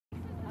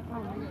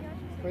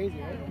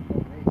crazy, right?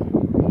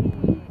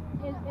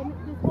 And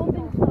this whole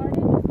thing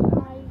started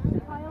my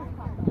tiles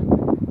popped up.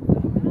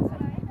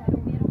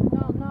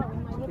 No, in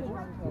my living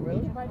room. Oh,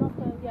 really? Right off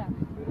the, yeah.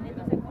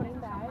 And came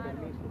back.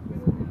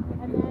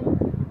 And then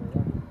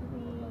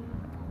the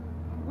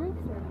roof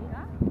leaked.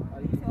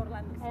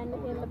 And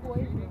in the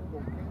boys' room,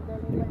 they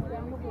went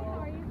down the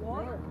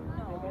wall.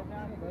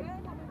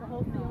 The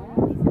whole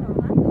ceiling.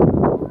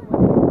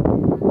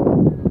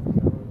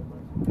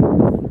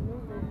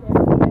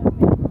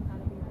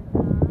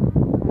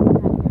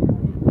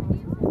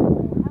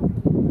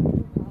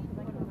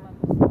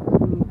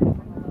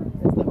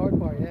 That's the hard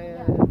part,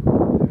 yeah.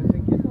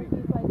 Everything gets big.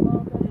 He's like,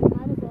 well, then we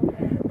might as well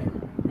get it.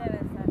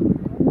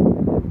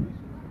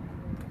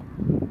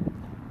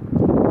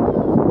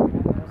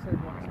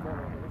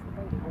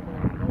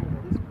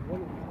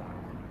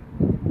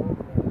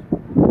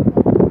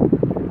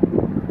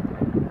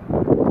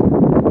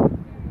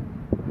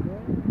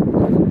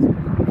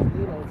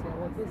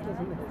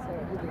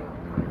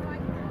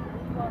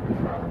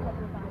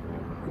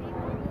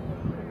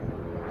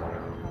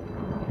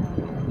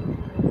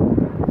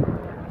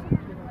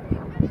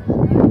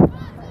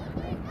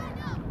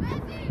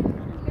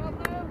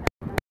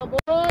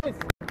 Boys!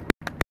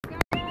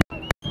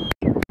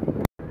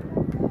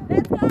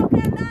 Let's go,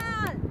 Kendall!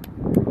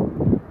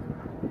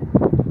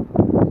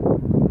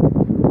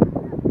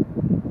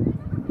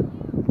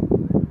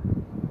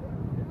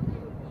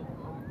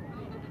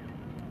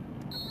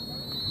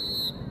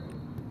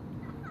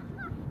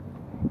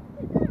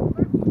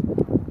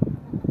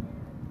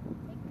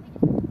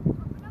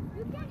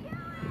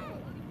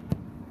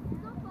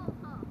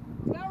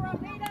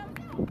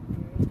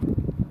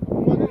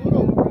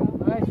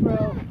 Nice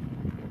row.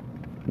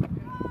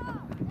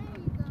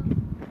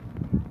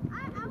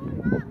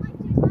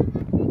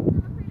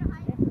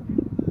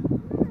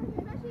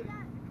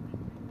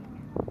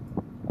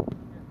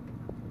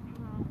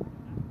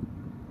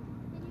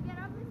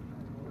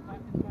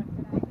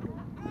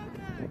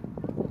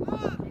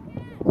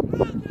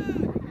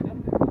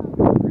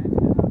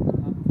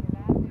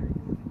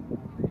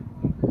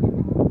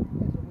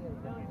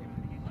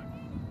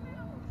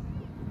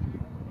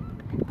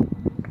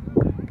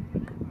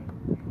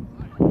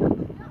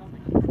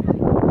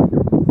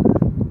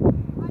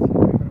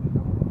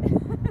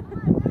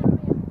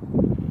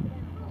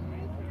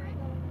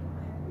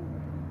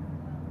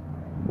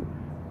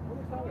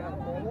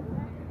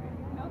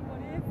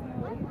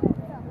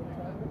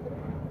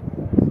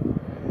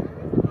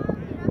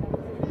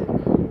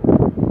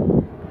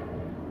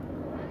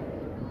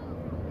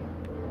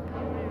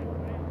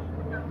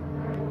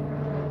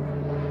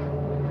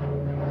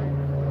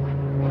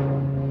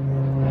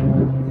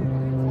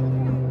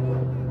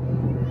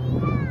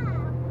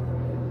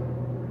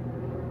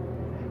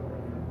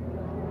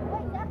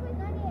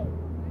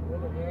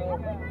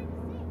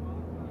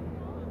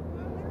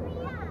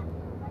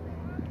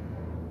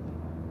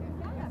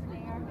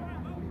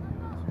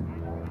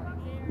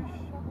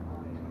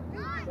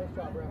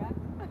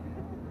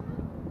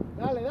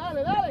 Dale,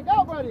 dale, dale, go,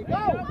 buddy,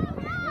 go!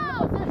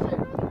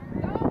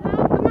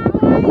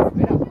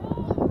 Get in position.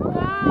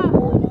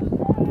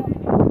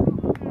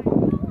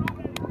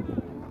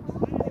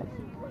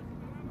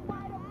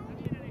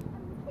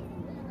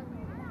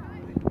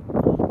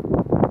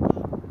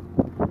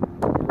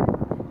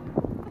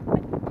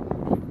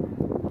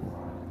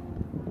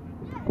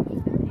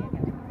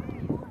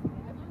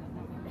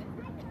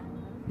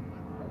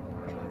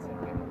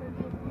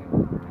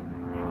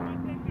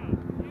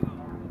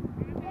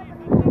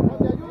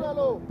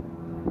 Ayúdalo.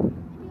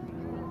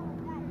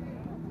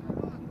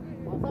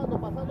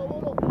 Pasando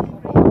bola.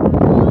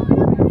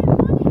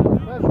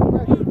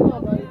 Pressure, come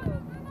on, buddy.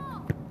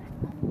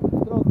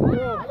 Control.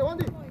 Dale,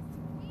 Wandy.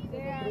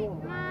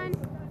 Come on.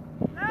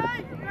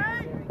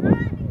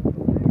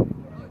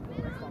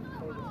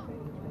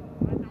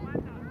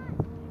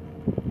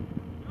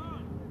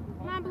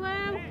 Come on,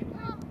 Blue.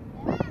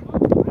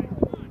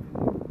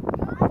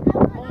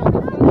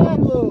 Come on,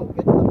 Blue.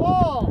 Get to the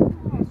ball.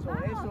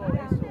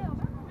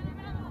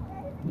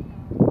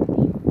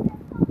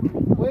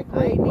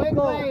 Quickly. Come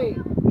on,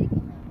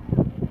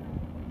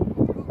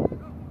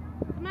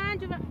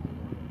 Juva.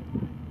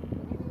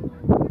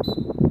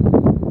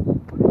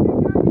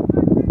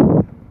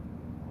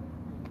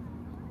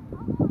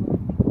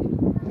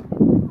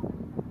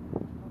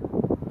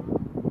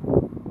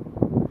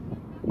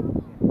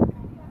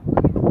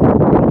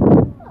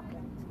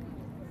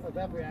 Oh,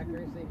 that for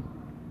accuracy.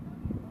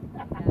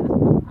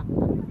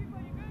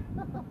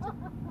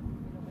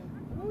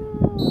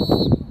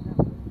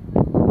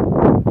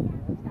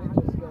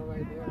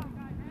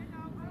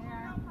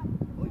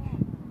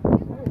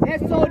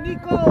 Eso,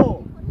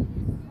 Nico.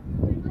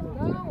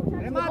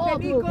 Remate,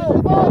 Nico.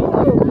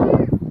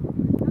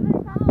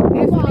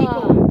 Eso,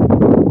 Nico.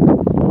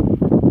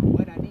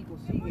 Buena, Nico,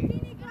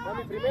 sigue.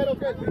 Primero,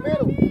 ¿qué?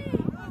 Primero.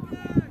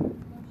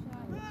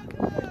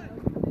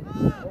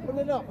 Open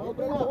it up,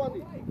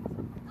 Wandy.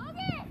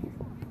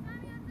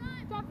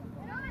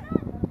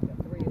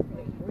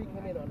 Three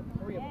come in on it.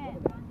 Three of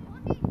them.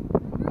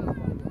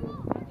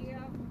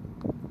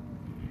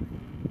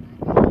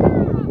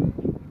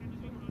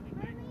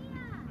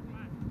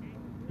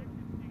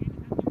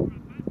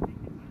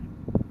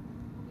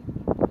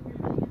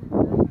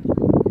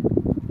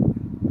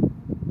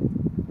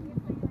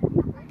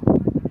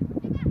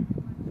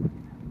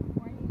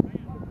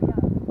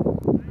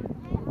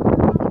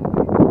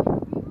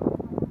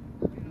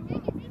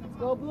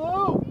 Go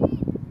blue!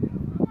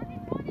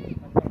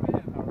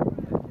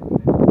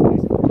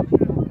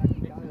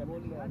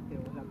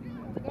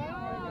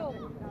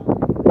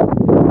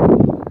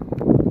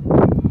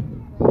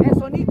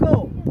 Eso,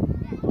 Nico.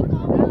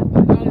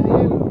 Dale,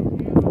 Diego.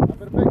 Está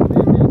perfecto,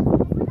 bien, bien.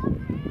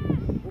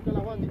 Busca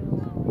la Wandy.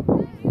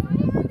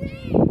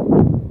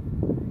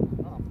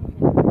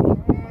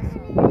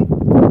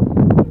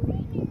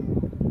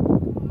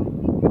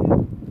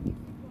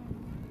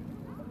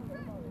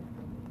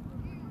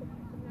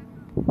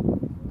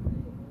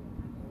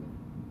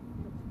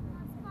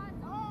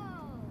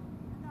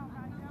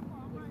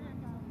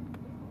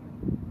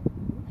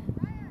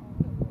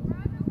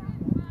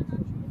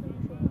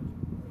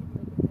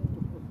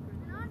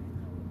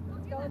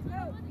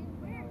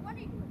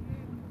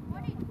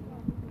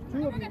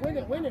 Two of you, win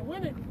it, win it,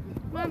 win it.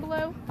 Come on,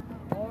 Blue.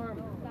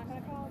 Arm.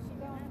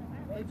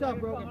 It's up,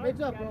 Brogan.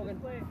 It's up,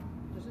 Brogan.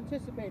 Just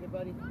anticipate it,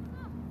 buddy.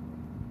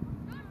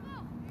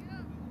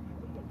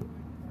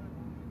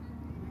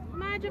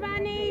 Come on,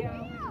 Giovanni.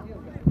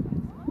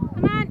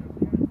 Come on.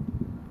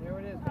 There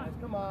it is, guys.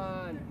 Come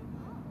on.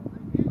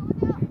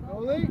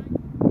 Goalie.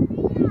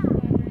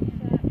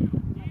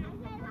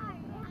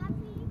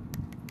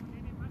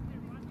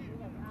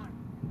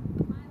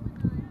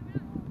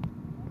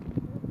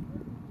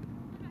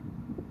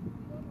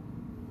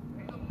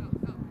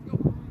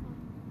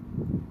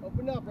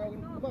 Open up,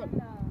 Brogan. Come on.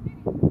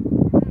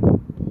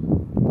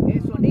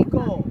 Eso,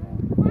 Nico.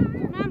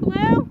 Come on,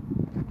 Blue.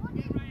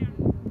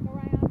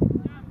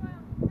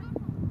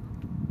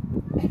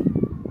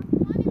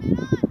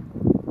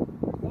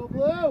 Go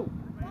blue.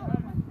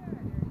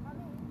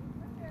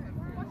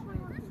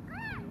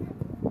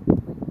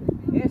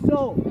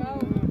 Eso.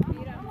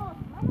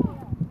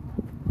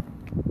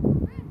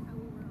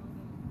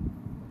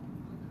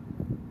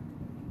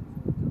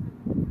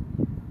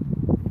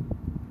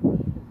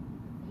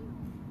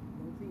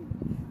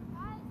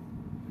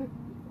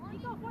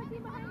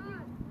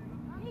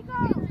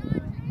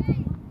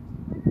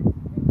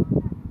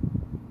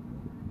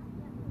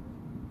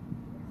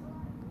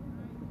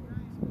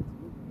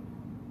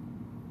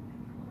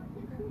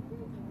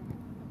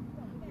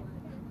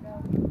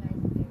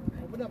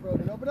 Open up,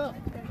 Brogan. Open up.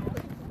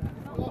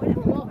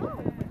 Open up.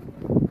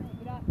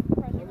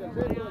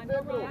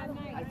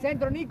 Al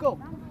centro, Nico.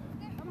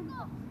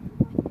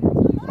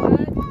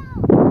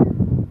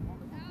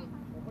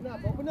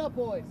 Open up,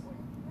 boys.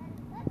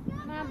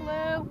 Come on,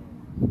 Blue.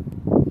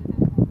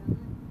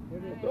 Here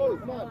it is. Throw it.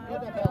 Come on.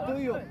 Get that ball. Tuyo.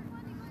 You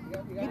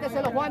got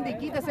Quítaselo, Wandy,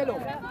 quítaselo.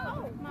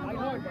 Fight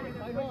hard, buddy.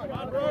 Fight hard.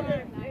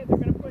 Hey, they're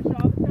gonna push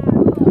all the time.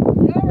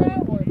 Get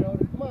ready for it,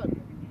 Brogan. Come on.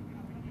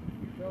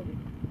 Brogan.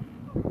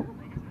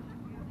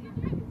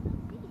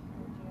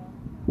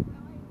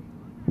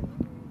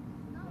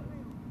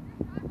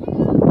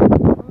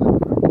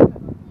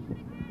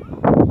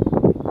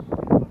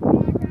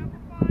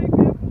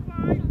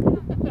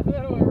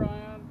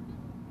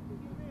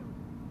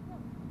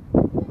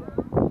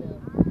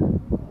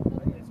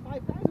 There's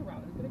 5 guys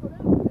around. It's gonna go down.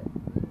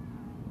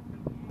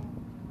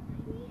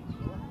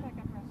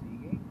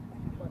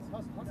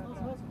 Come on,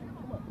 hustle.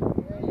 Come on.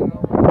 There you go.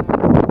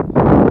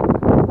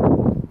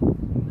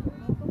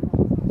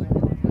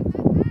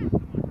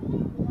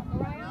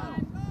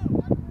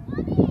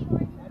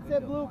 That's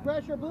it, Blue.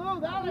 Pressure, Blue.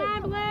 Come That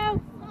on, Blue.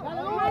 Come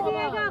Come on,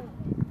 Diego.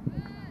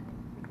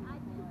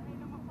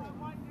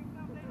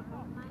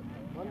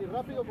 Andy,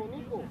 rápido con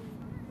Nico.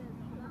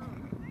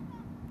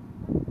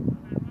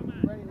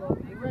 Ready,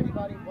 Logan. Get ready,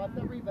 buddy. Watch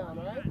that rebound,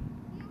 all right?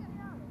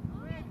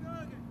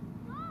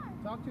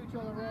 Talk to each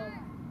other, Ron.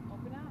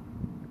 Open up.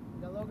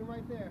 You got Logan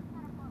right there.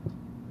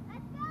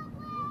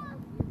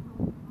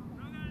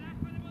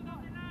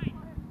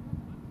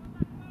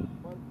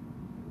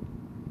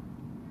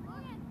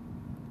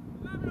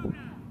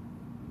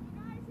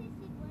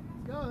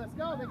 Let's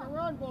go. Make a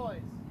run,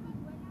 boys.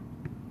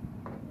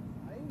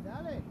 Ahí,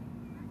 dale.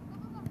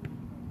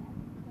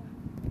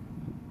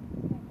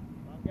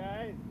 Come on,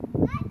 guys.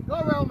 Go,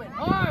 Roman.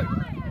 Hard.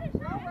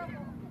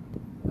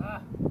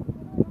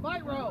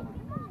 Fight, Ro.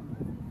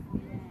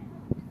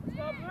 Let's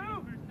go, Blue.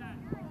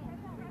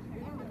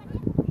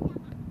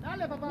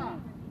 Dale, papá.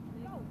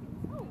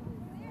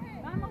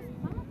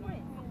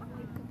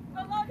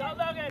 Go,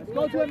 Logan.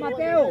 Go to it,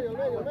 Mateo.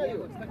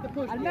 Medio. Expect the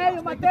push. Al Diego. medio,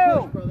 Expect the Mateo.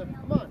 push, brother.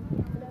 Come on.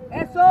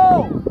 Eso.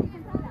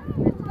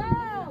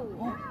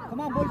 Oh,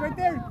 come on, boys, right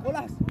there.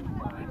 Bolas.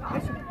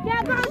 Eso.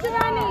 Yeah, go,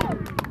 Giovanni.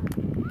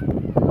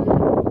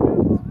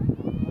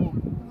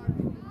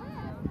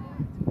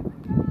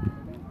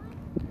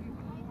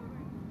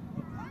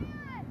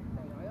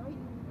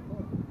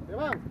 Come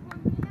on.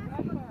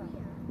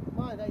 Come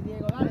on,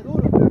 Diego. Dale,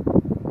 duro.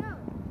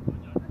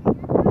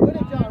 Win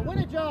it, John. Win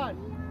it, John.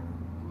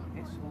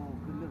 Eso.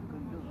 Good look,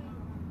 good look.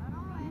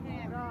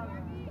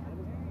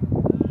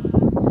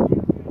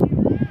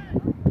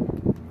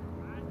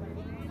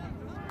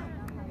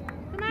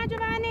 Come on,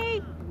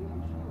 Giovanni.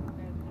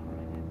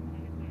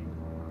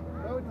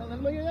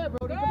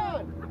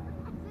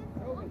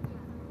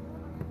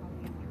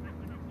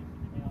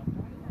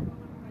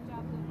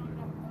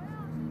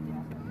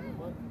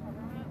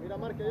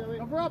 marca, ya ve.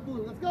 Cover up,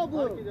 Blue. Let's go,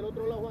 Blue. Marque del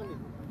otro lado, Juan.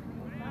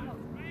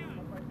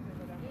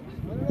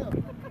 No.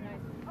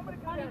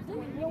 You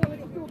know what?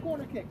 Let's just do a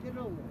corner kick. Get it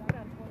over.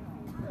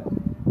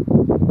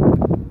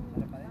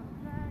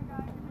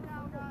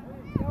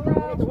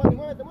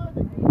 Muévete,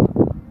 muévete.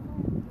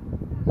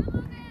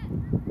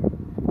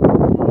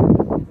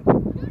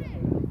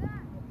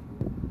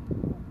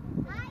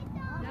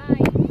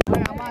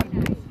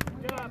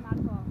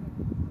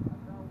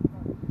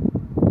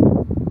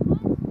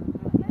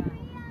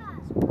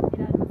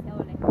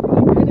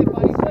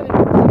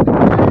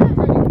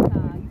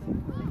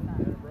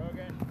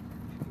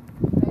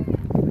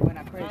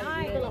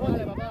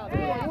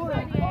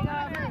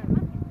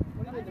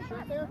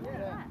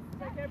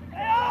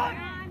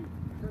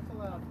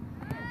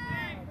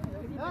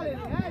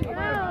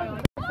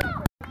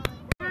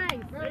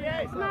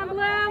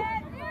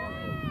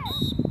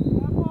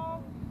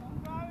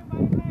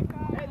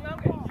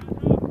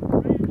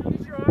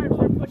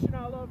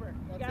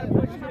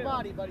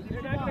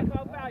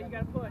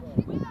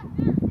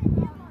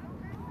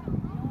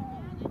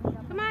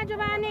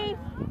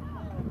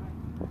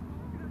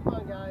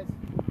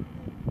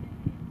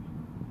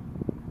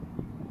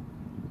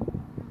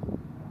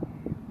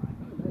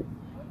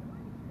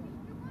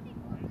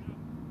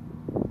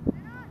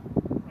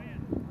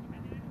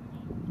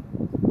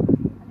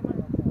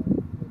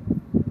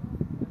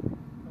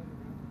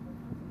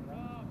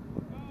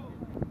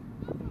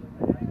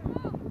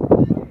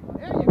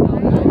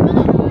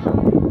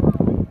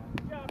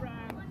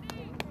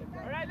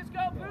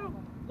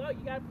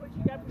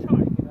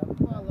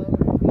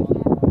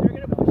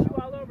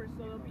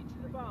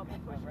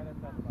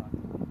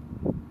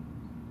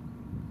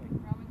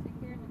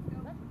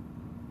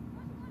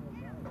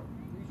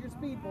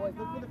 Boys,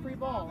 look for the free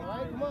ball, all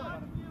right? Come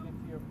on.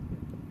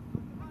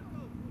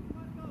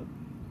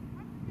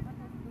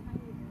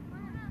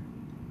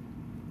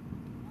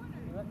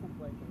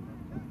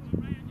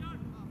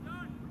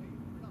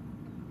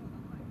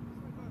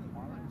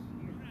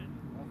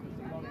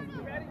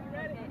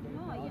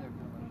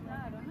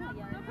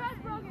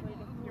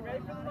 You're ready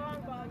for the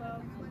long ball,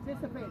 though.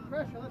 Anticipate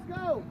pressure. Let's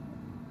go.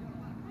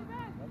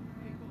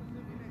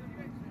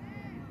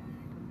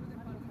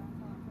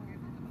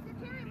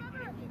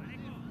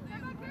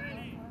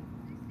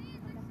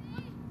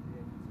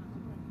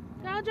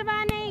 Go,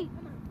 Giovanni!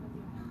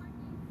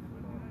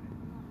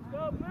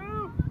 Go,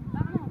 Blue!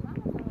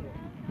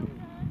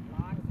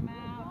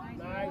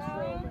 Nice,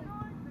 Roman.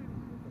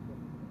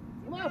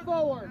 Come on,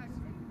 forwards.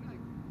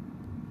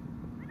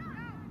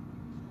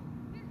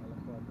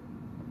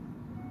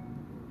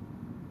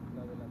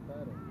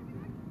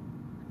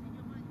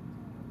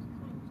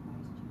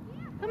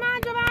 Come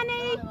on,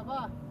 Giovanni!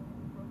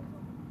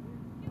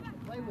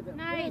 Play with him.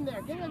 Nice. Get in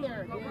there. Get in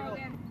there.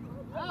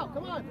 Oh,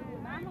 come on.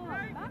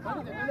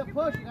 Buddy, they're going to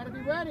push. You got to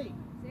be ready.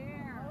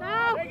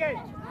 Go! Take it!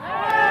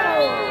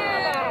 Hey!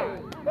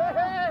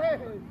 Hey!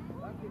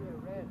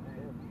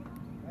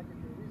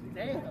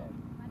 Damn.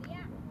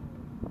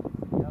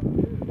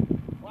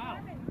 Wow.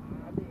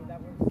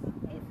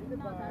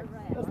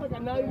 That's like a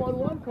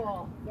 911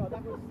 call. No,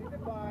 that was in the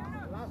box,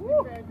 last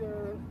Woo.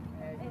 defender.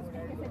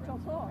 Se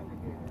chocó.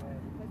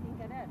 Fue sin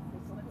querer. Se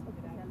chocó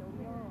porque se lo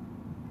vio.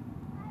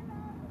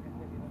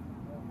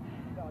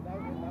 No, that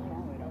was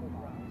wrong.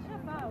 Era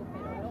foul,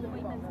 pero no fue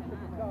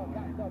intencional.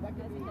 No, that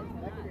could be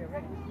a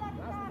red.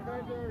 Last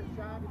defender,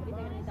 shot. Dice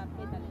que ni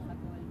tarjeta le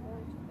sacó el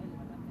coach, el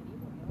referido.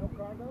 No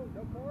card though?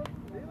 No card?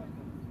 Really?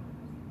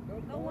 No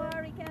card? Don't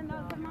worry,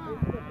 Kendall, come on. This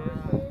is the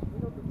first thing? We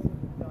don't consider.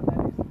 No, that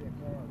needs to be a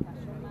card.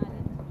 Cayó mal.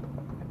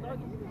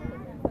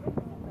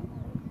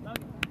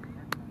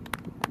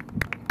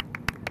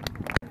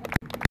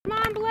 Come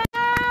on, Blue!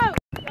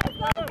 Let's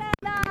go,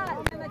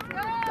 Kendall! Let's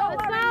go! Don't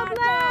Let's worry, go, Marco.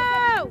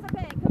 Blue! It's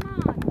okay.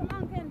 Come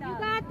on, Kendall. You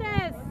got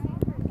this!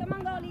 Come on,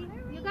 goalie.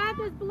 You got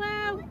this,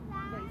 Blue!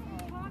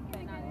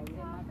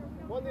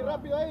 Juan,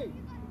 rápido ahí.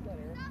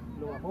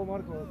 Lo bajó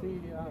Marco,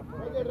 sí.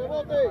 Oye,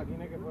 rebote.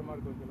 Tiene que fue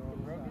Marco el que lo bajó.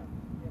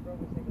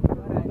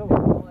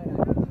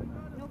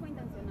 No fue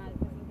intencional,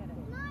 fue sin querer.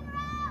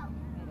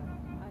 Pero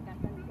acá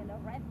están diciendo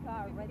red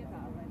card, red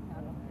card, red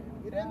card.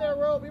 Get in there,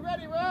 Ro. Be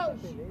ready, Ro.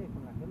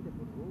 Con la gente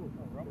por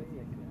gusto.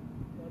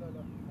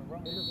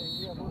 Es lo que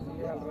decíamos y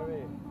era al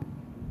revés.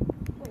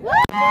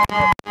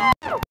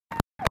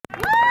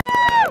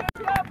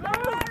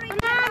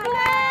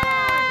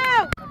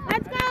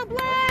 Let's go,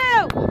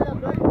 Blue!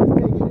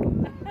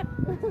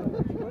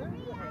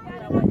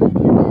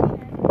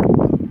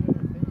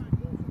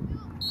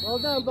 Well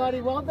done,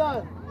 buddy. Well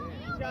done.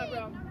 Good job,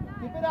 bro.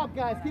 Keep it up,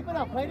 guys. Keep it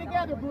up. Play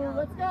together, Blue.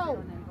 Let's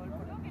go.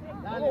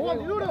 Juan,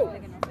 duro.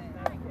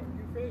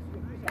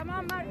 Come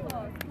on,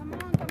 Marcos. Come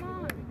on, come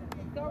on.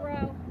 Go,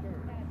 Ro.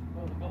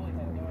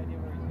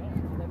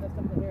 They messed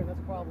up the hair. That's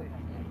a problem.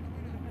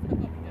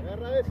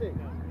 Agarra ese.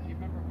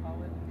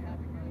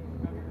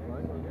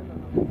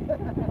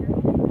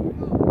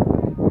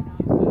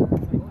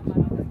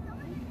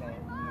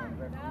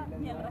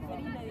 Y el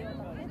referí le dio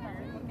tarjeta,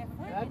 porque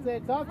fue. That's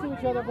it. Talk to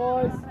each other,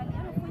 boys.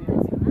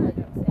 En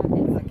realidad no fue intencional. O sea,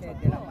 él se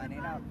De la chocó.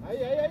 manera Ahí,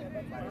 ahí, ahí.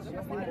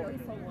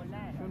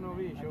 Yo no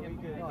vi, yo vi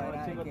que No, estaba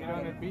era chico que- tirado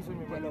en el piso y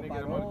me que lo imaginé que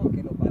era paró, Marco.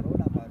 que lo paró,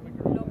 la paró.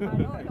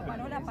 Lo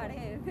paró la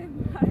pared.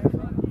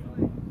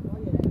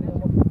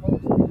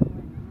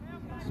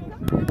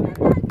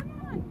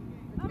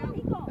 Vamos,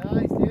 Nico.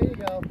 Nice, there you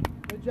go.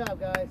 Good job,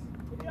 guys.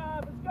 Good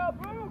job. Let's go,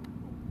 Boo.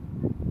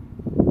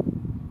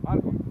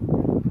 Marco. Let's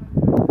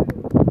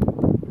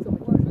go,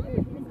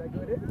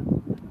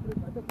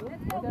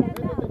 Vete,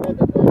 Kendall. vete,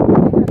 vete.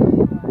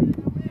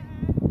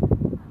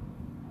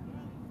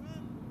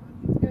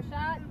 Good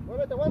shot.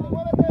 Muévete, Wendy,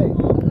 muévete. Go,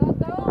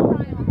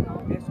 Ryan.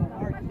 Eso,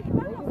 Mark.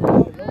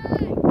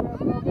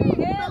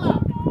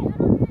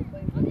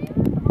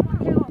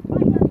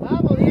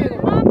 Vamos, Diego.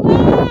 Come on,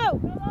 Blue!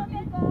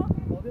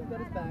 Hold him, got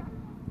his back.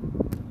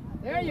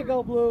 There you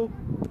go, Blue.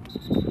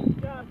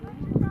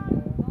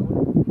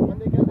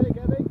 Wendy, get it,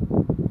 get it.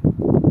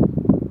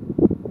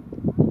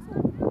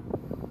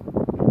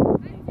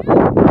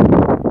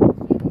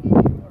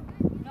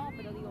 No,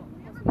 pero digo,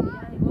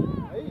 posibilidad de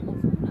gol. Ahí.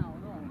 Una o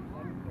dos.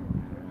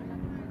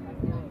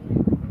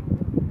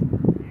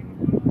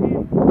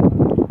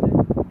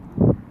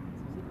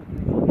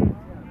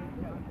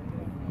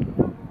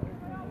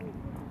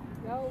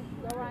 Go,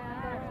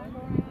 Ryan.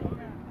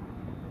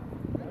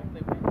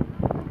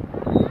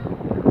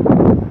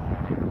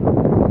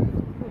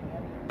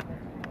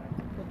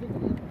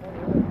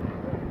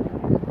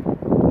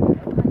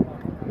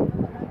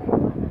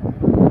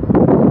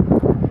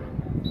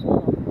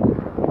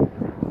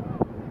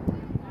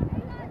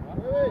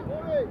 Mueve,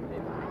 mueve.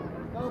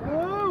 Go,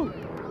 Blue.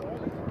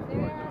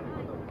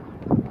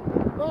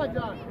 Come on,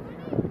 John.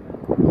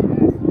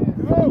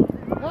 Go.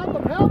 Help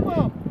him, help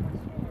him.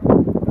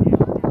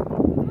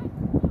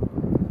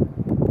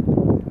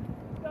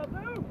 Go,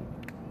 Boo.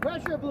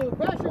 Pressure, Blue,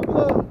 pressure,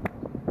 Blue.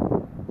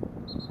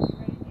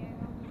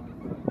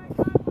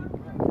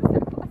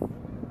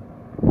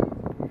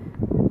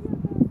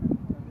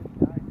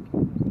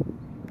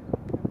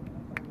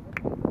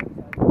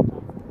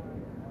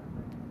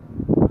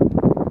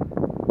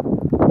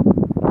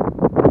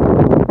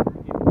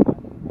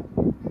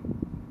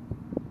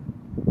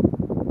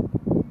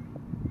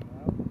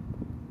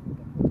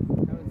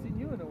 Haven't seen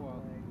you in a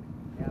while.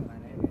 Yeah,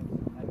 man,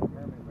 I'm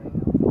permanent right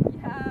now.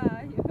 Ya,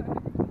 ya.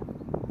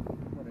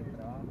 Por el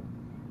trabajo.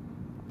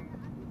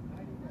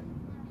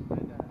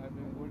 I've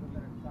been working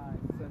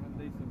 7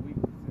 days a week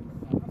since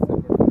December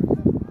 1st.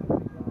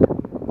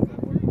 I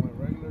work in my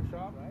regular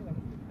shop,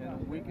 and on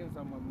weekends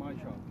I'm at my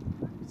shop.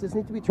 Does this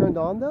need to be turned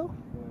on, though?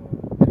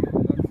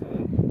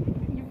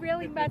 You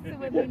really messing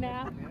with me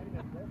now.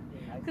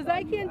 Because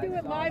I can't do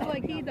it live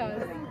like he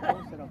does.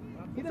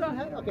 He doesn't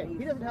have, okay,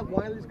 he doesn't have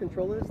wireless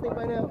control of this thing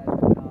by now?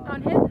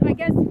 On his, I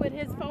guess with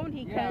his phone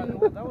he Yeah, can,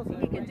 that was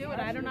he can do it.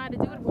 I don't know how to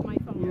do it with my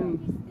phone.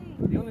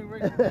 The only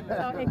regular thing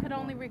So it could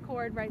only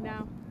record right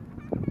now.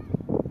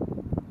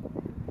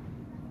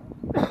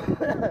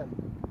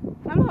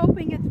 I'm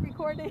hoping it's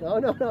recording. No,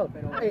 no, no.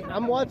 Hey,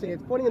 I'm watching.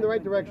 It's pointing in the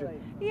right direction.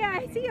 Yeah,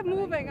 I see it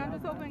moving. I'm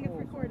just hoping it's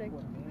recording.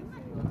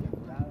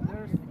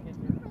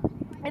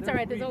 It's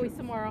alright, there's always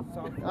tomorrow.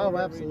 Oh,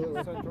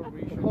 absolutely. Central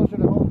region, Closer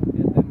to home.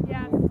 and then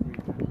Yes. the north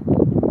region.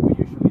 We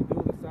usually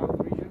do the south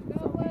region,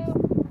 southeast,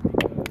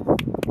 because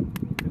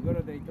to go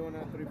to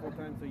Daytona 3-4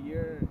 times a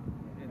year,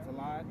 it's a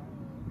lot.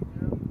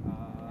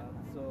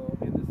 So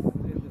in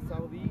the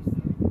southeast,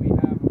 we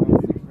have about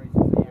 6 races a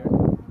year,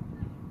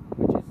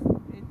 which is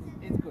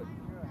it's good.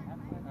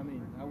 I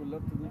mean, I would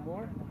love to do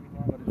more,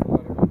 but it's a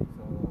lot of money.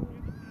 So,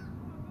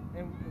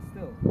 and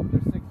still,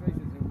 there's 6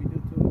 races and we do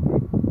 2 or 3.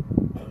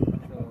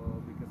 So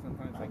because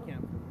sometimes I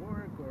can't for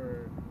work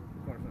or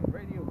the car's on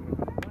radio, we don't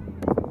have money.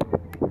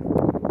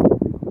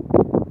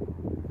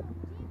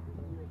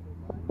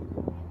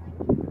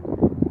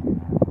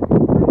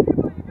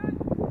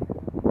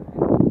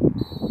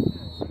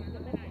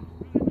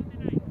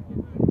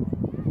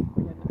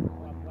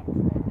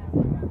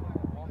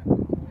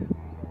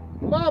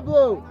 Come on,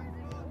 Blue.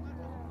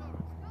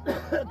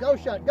 Go,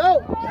 shot. Go.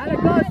 Got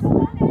it, Gus.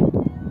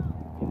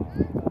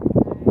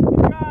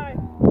 Try.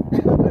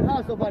 Good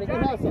hustle, buddy.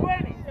 Good hustle.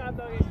 20. Shot,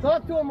 doggy.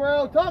 Talk to him,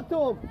 Ro. Talk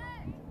to him.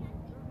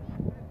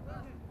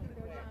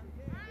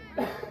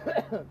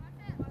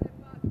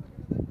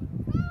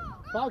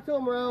 Talk to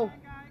him, Ro.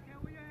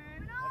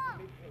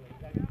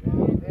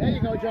 There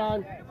you go,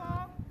 John.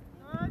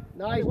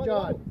 Nice,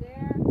 John.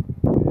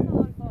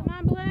 Come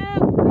on, Blue!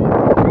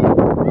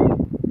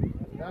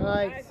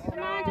 Nice. Come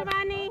on,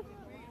 Giovanni!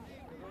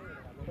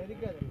 Play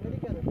together, boys.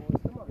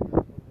 Come on.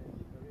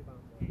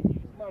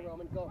 Come on,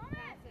 Roman. Go.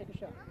 Take a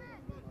shot.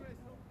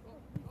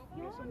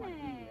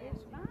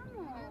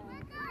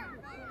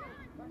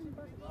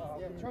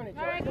 Yeah, turn it,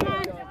 John. Alright, come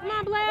on. Come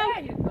on, Blue!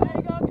 There you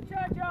go. Good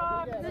shot,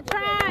 John. The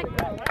track!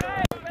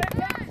 Hey, good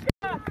shot.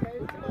 Okay,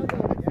 come on,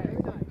 John. Very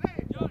nice.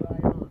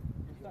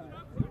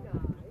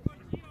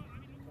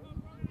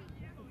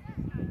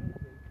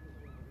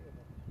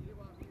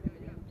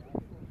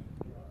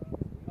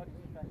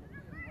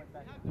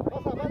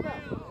 Pasa, pasa.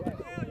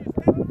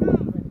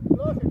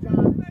 Closer,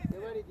 John.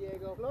 Get ready,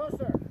 Diego.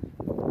 Closer.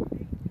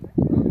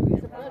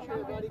 Release the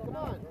pressure, buddy. Come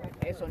on.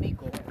 Eso Eso,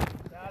 Nico. Come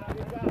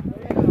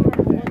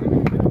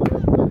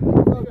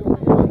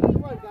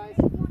on, guys.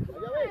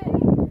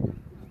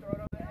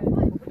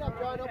 Open up,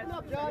 John. Open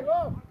up,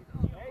 John.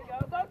 There you go.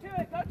 Go to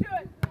it. Go to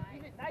it.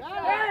 Nice job.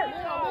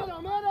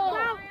 Middle.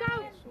 Go, go.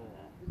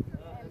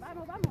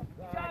 Vamos, vamos.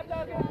 Good job,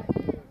 Duggan.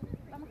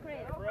 Vamos,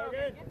 Chris. Brogan.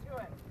 Get to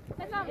it.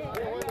 Let's go.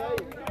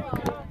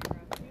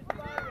 Use the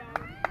ball,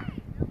 guys.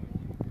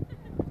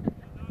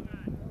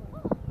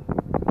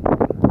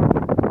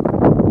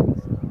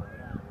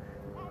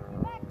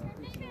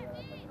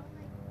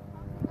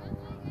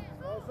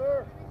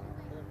 Closer.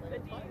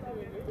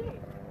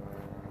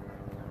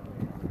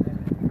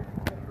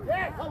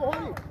 Yes. Come on,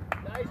 Honey.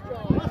 Nice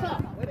job. What's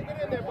up? Way to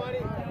get in there, buddy.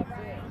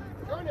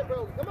 Turn it, bro.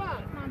 Come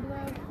on. Come on, Blue.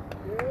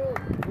 Good.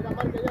 Mira,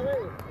 marca, ya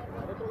ves.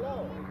 Al otro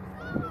lado.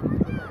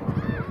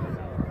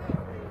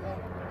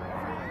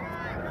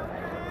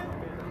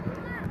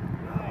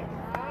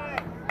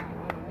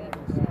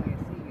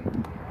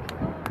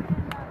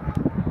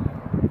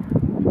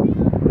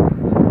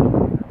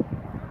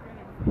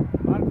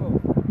 Marco.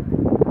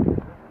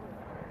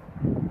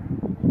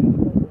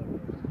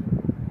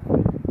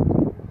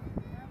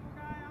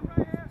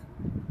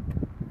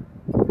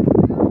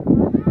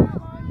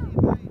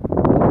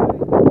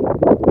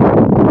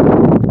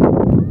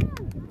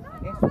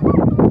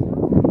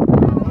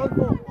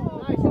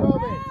 Nice,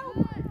 Roman.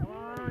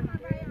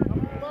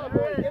 Come on,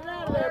 boy. Get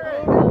out of there,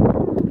 bro.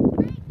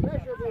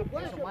 Pressure, bro.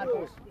 Pressure, bro.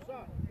 Marcos.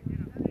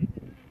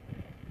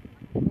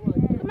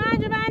 Come on,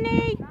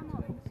 Giovanni.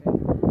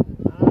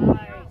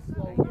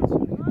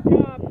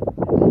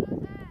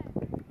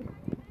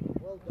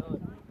 Well done.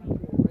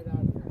 Right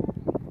out of there.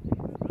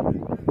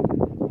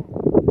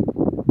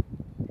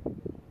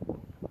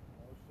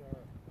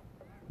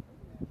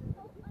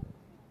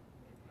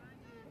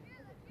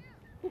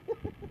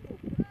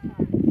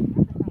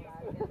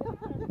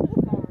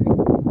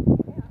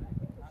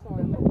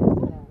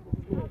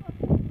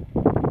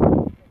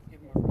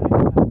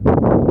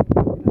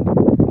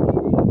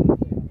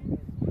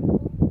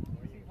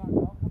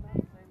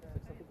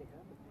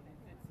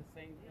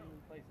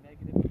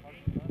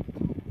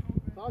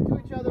 Talk to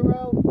each other,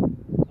 Ro.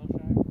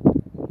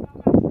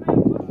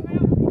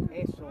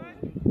 Eso.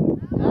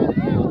 Dale,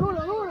 Diego.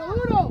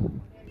 Duro.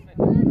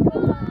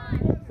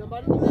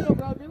 Somebody in the middle,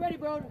 bro. Be ready,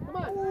 bro. Come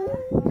on.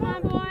 Come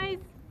on, boys.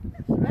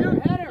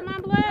 Header. Come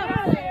on, Blue.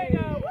 There you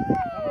go.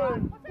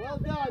 Well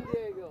done,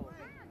 Diego.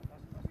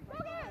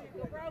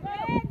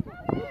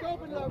 Look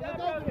open, Logan.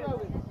 Dale,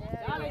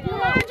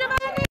 Come on,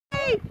 Giovanni.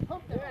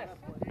 Pump that.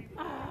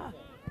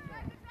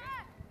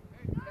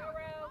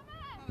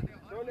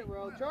 Turn it,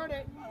 Ro. Turn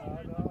it.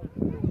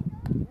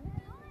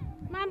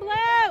 Come on, Blue.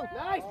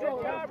 Nice, Good Ro.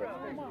 job, bro.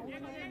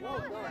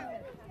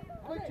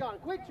 Well done.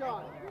 Quick,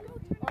 John.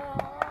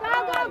 Go,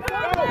 Blue.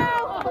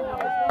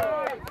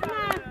 Come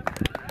on.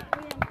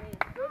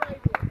 Good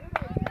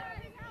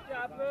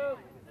job, Boo.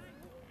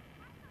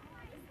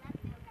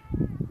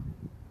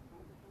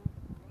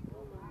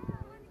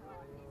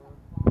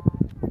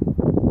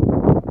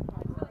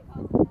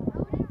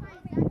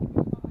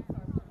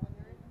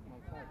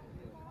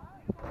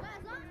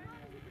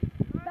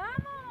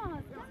 Vamos.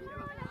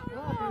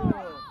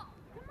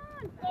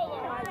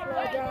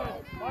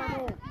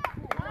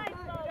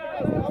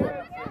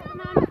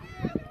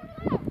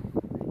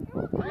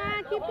 Come on,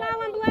 keep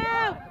going,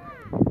 Blue.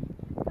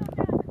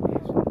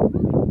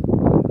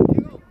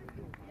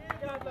 Good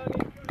job,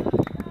 Dougie.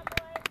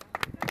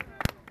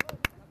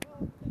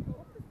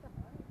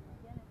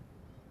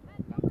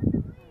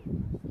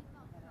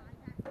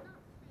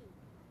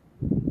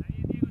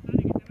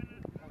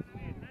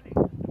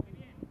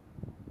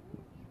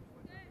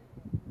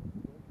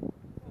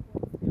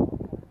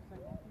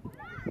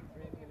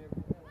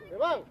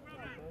 Come on.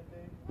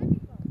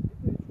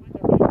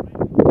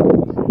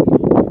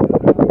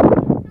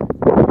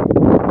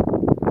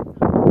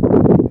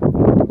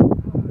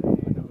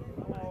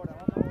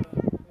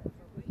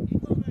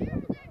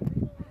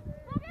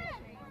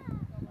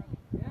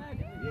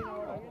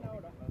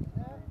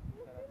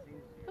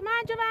 Come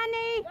on,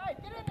 Giovanni. Guys,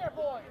 get in there,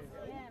 boys.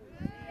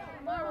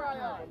 Come on,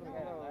 Ryan.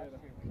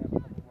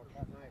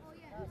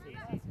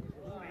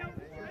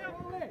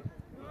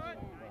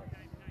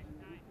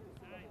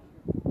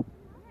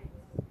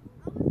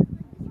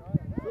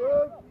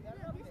 Good.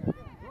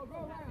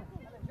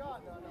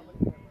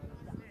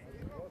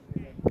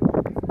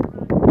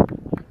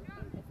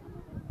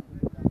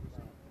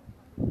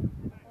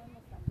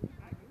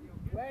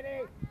 Ready.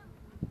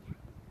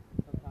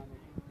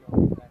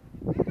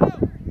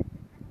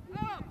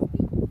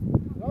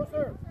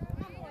 Closer.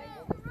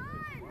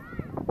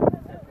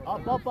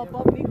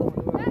 Up, Nico.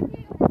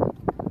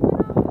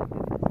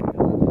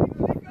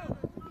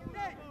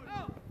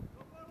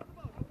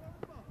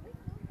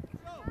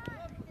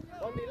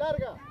 Bondi,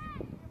 larga.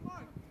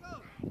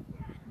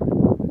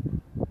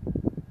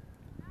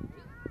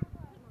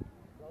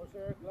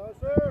 Closer. Come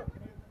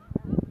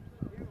on.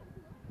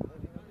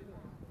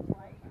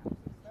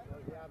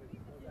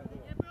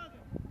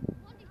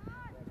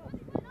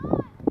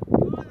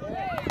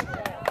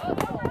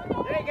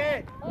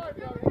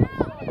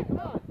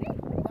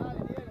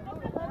 Dale,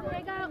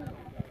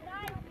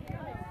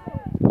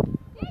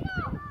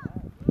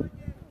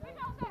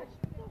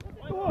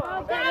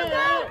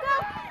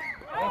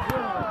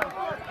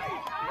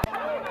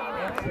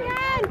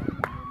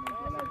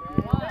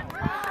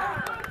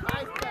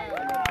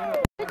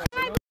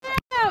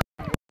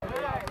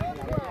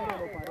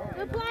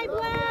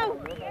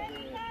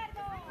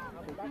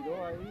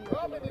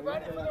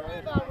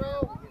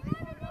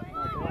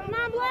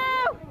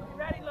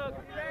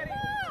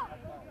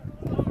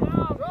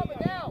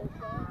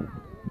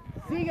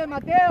 bien,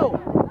 Mateo.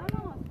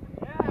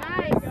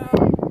 Nice.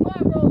 Come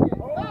on, Rogan.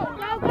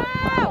 Go, go!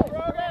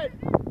 Rogan.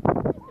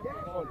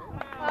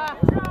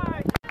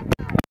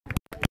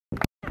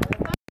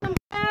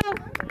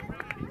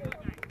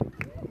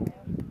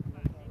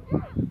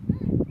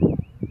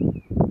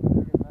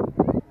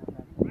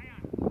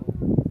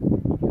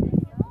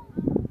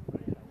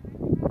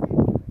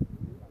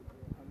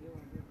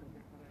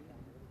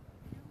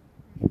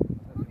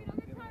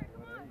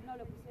 No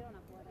lo pusieron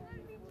afuera, porque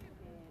lo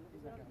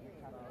pusieron el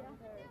medio, pero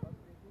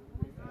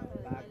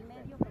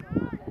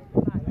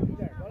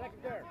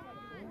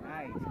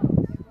Nice.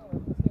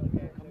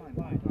 Come on,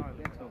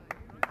 let's go.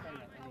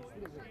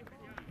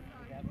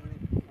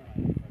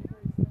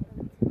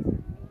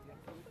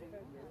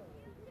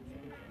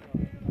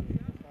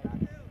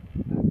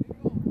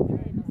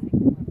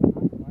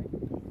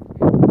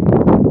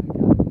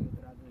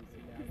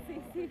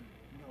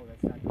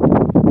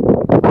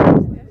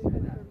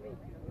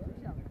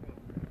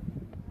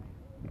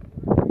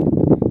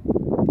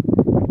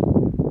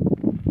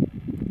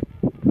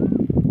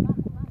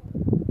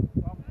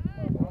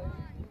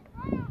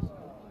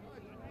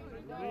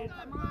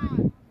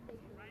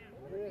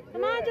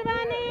 Come on,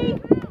 Giovanni!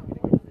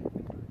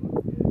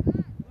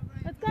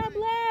 Let's go,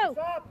 Blue!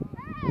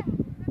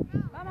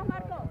 Vamos,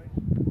 Marco.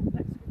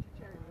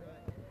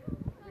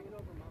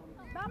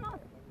 Vamos.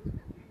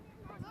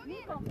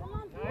 Nico, come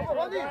on.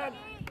 Vamos, Randy.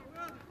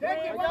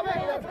 Take it, ya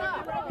ven, atrás.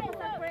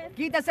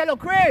 Quítaselo,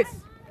 Chris.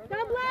 Go,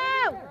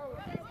 Blue!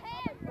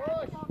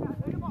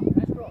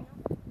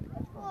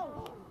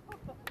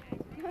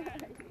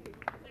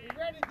 Be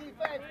ready,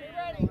 defense. Be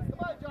ready. Come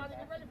on, Johnny.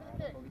 Be ready for the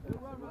kick.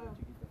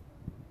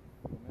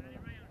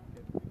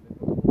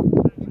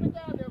 Keep it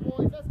down there,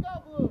 boys. Let's go,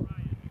 Blue.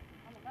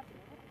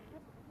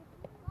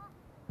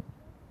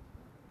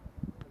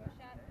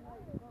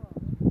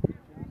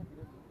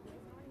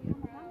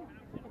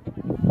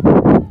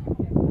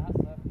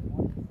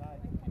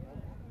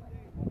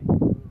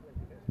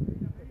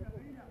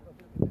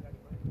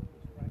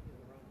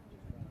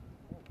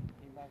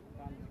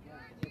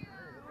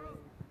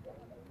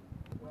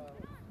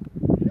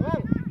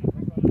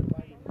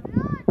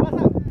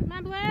 Come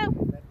on, Blue!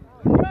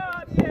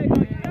 Diego,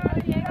 you got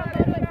it. Diego, go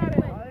to it, go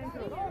to it.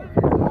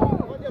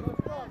 Oye, go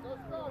strong,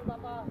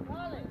 papá.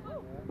 Dale.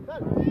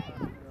 Dale.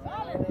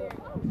 Dale,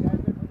 Diego.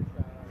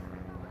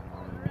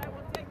 All right,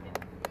 we'll take it.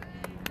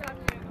 Good job,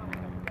 Diego.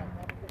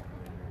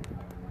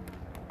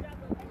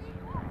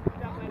 Good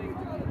job, buddy.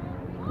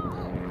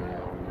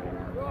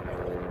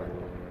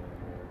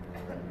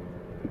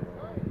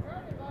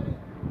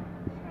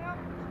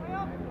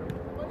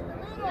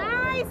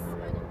 Nice!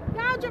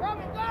 Go,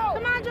 Giovanni!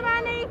 Come on,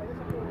 Giovanni!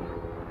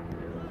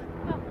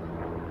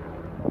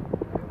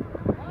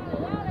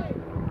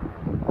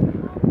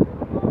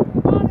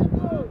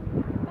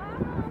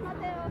 Vamos,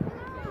 Mateo.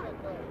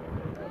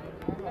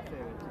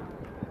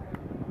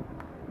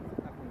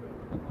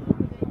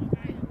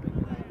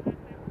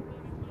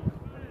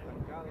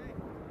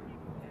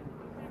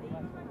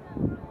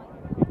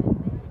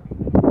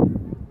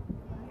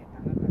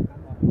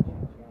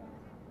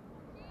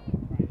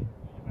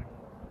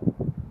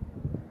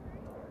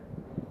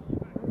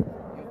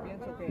 Yo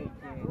pienso que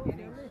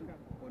tienen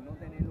por no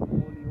tener un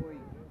boli hoy,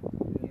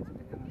 pienso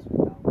que están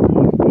asustados.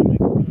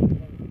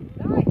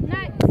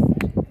 Nice!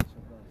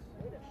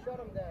 Shut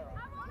him down.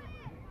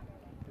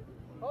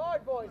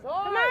 Hard, boys.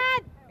 Hard. Come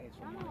on!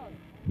 Eso.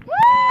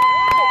 Woo!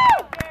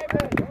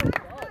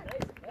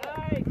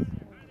 Nice.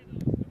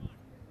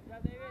 Ya,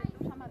 David.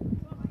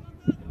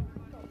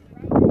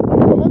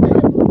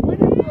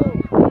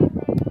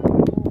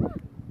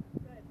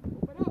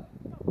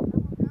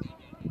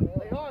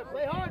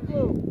 Play hard,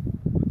 Blue.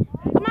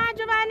 Come on,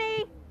 Giovanni!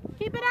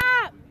 Keep it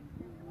up!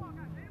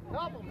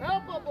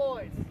 Help them,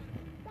 boys.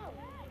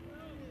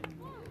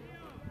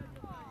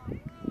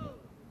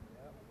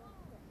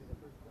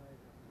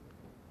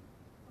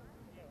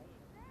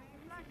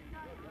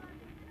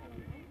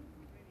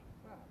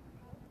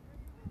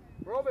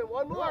 Robin,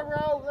 one more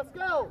row. Let's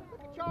go.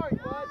 Look at charge,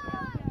 bud.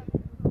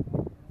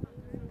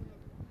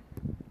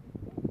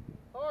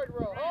 Hard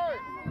row, hard.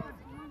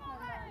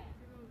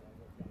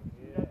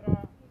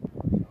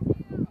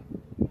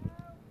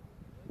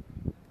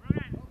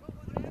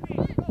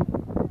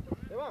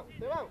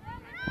 Stay on.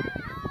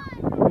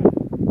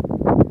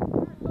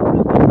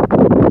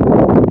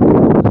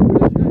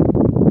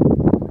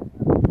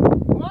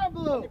 Come on,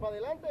 Blue. Para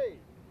adelante.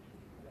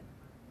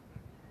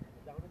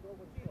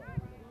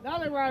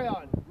 Dale,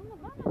 Ryan.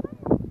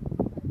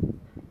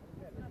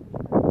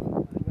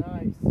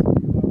 Nice.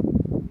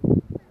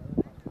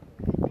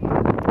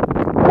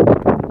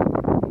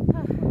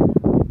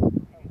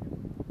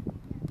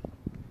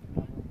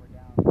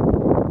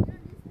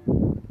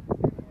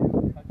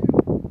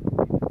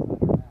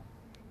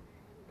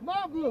 Come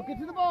on, Blue. Get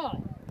to the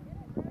ball.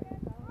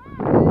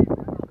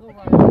 Go,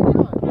 Ryan. Come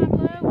on. Come on,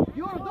 Blue!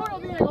 Duro,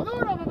 Diego.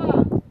 Duro, papá.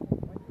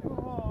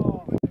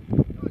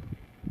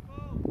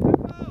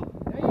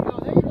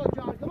 There you go,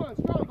 John. Come on,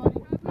 strong, buddy.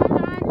 Come on,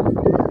 John!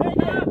 Hey,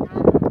 up.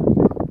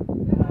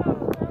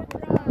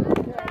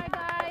 Try,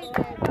 guys!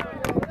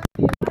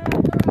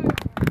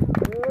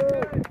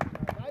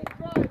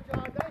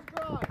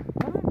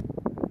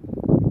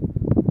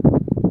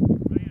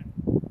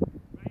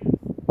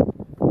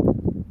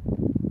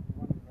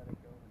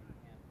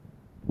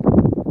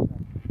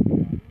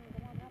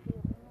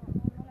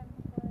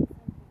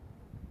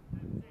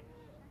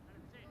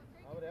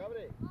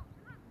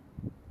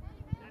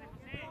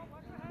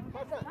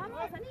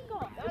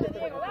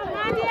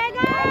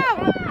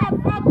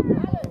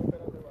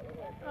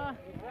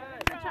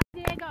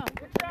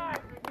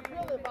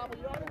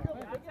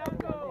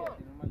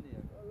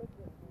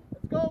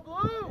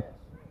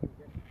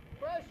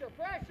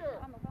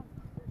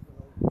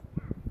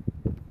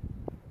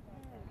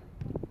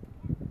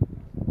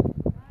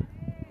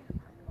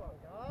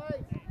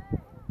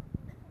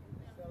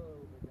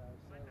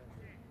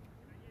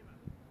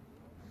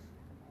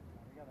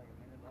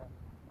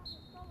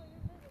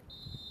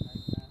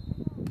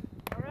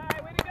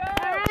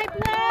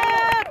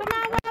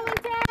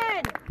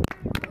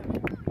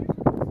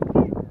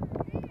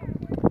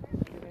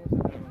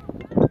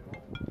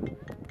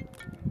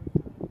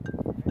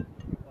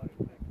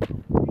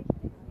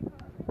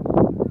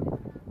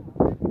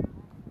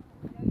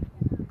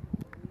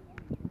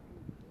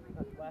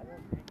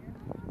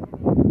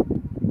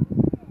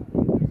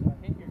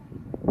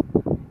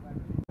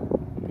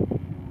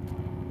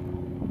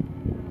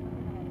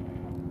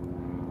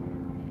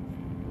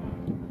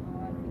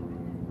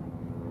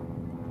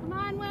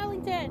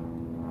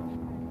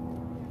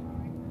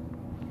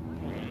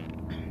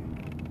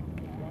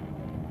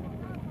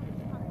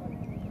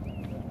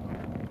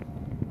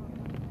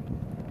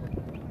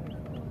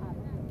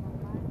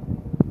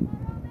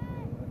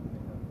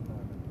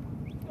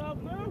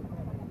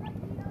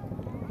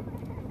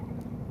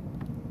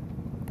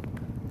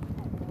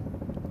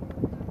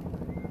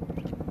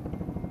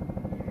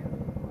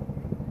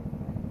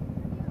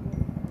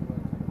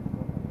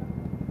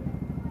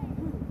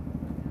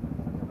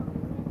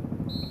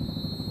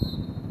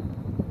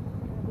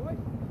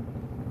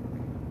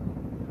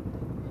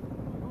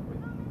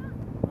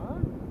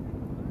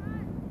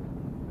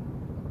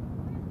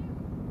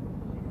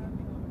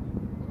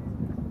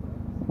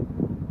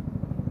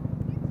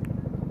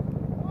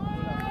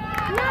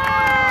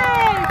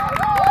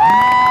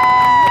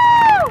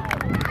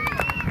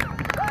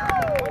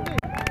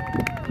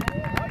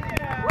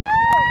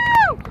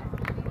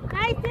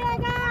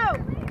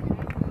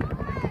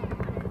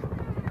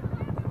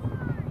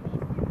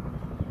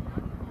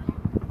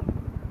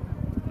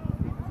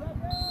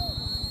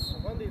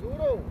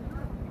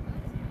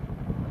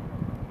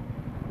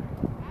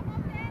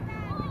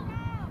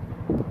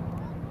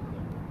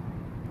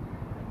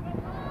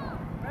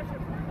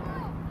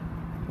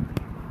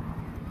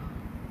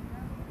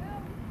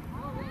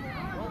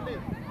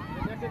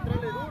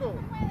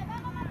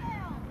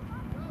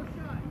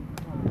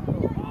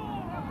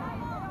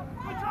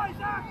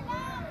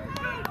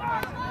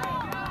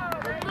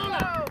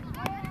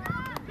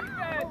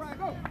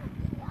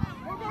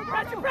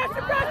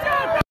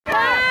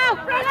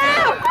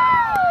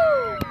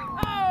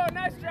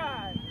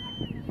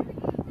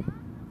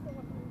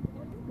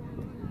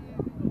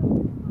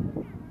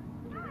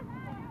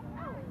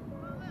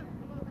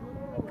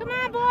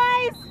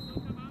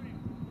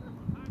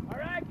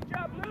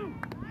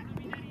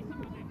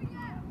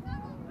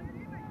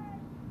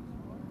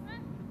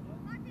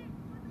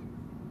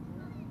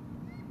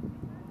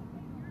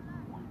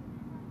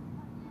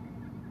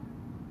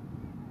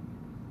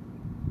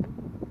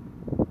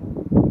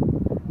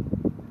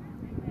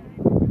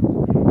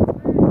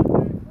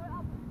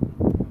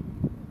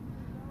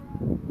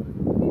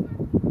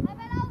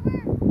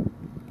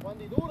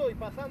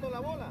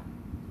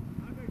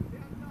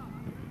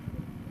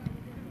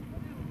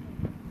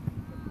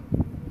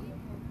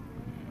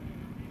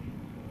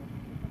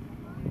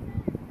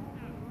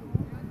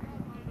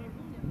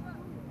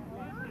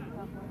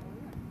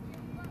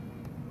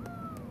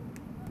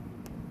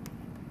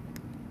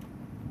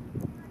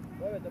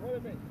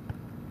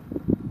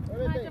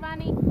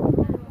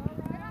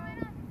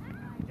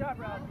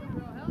 Go,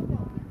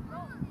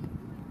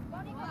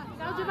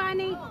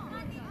 Giovanni.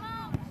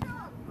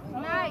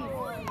 Nice.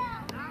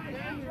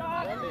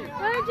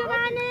 Good,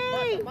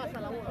 Giovanni. Pasa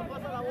la bola,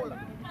 pasa la bola.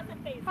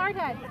 Hard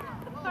head.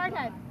 Hard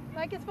head.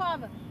 Like his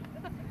father.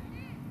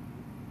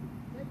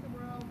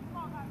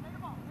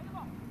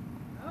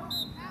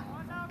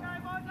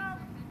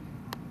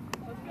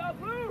 Let's go,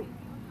 Blue!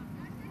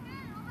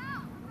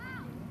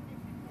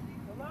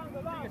 Go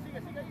long.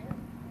 Sigue, sigue, sigue.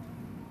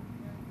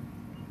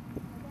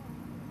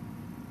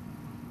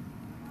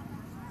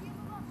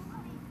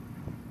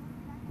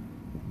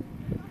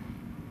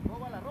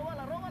 Róbala,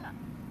 róbala, róbala.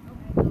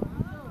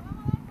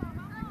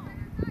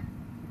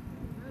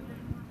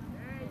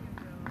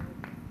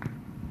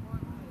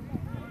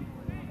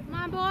 Come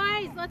on,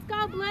 boys. Let's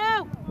go,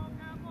 Blue.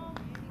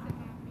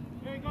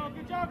 There you go,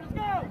 good job, let's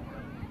go!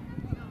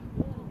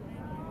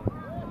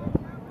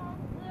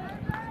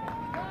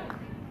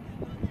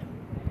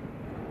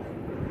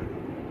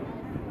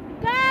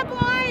 Go,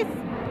 boys.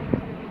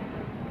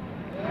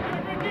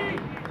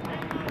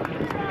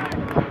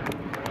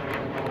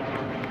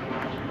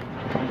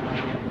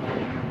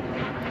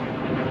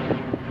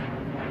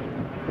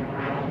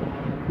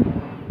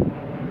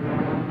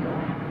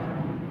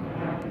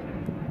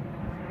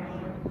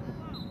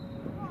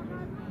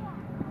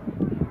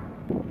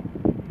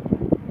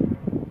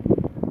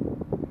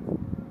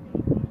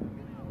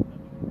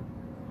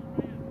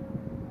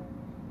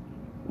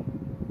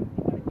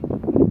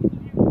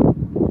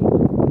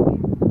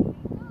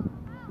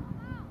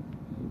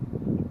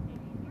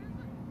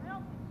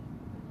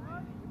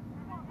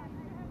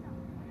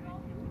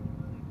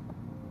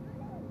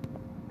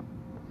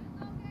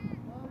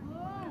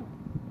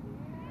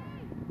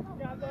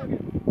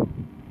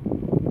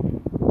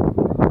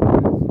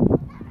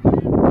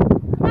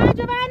 Come on,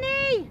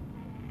 Giovanni.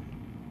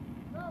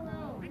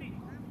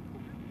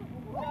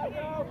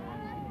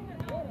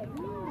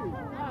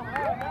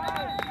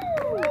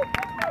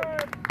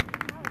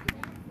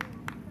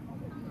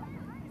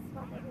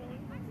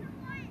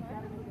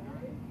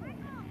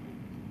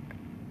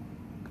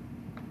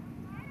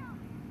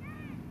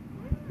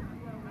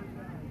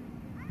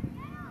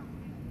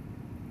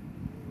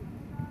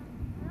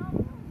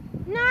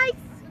 Nice.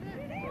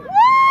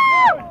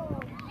 Woo!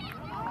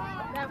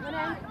 That one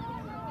in.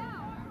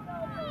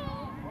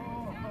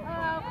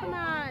 Oh, come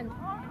on.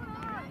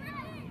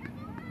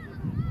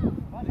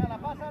 Pásala,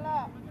 pásala.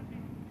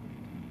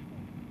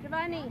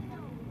 Giovanni.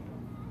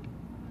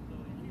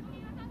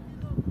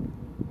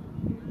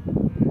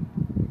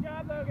 Good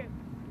job, Logan.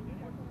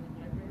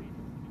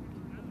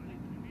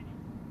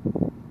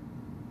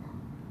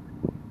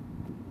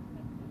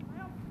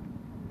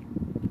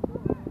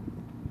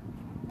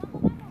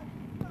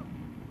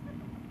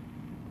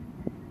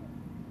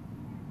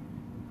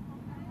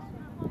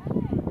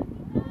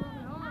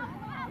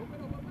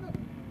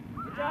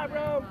 Good job,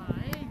 bro.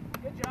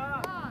 Good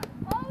job.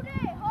 Hold it,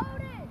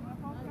 hold it.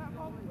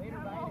 Wait or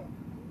bite it.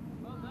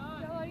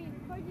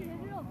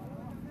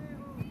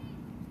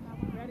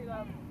 Ready,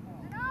 love.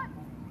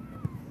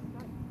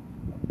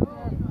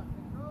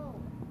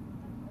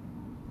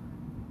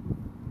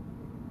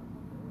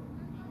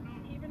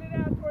 Even it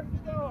out towards the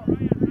goal.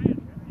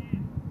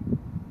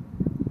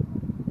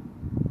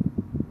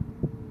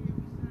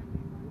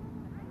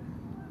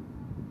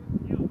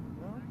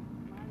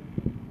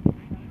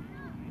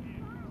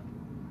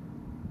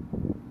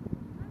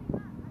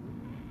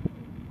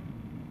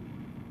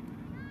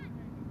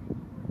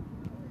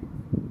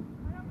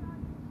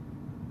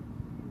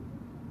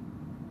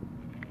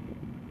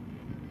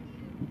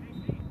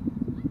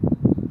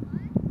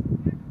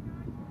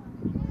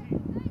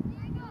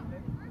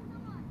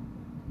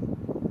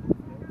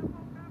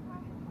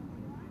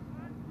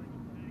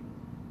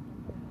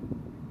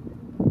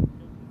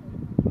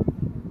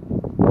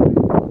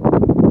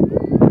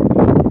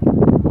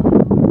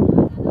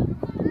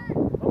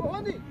 Vamos,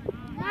 Andy.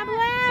 Come on,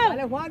 Blue.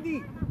 Dale, Juandi.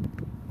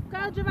 Go,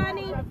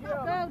 Giovanni. Go.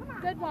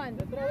 Good one.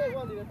 Detrás de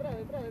Wandy, detrás,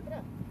 detrás,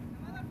 detrás.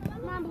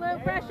 Come on, Blue.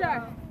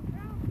 Pressure.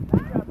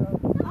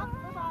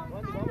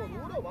 Wandy, vamos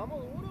duro, vamos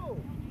duro.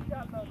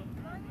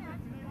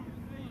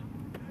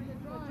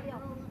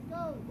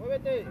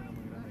 Muévete.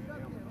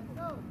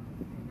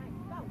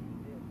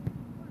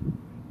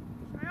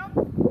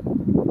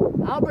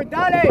 Albert,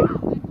 dale.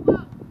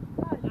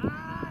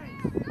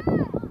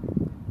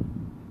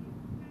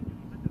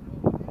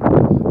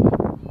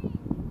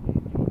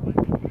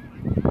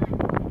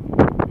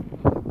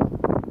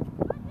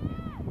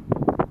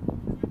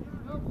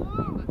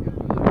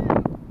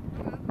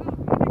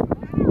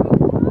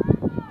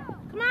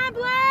 Come on,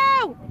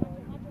 Blue.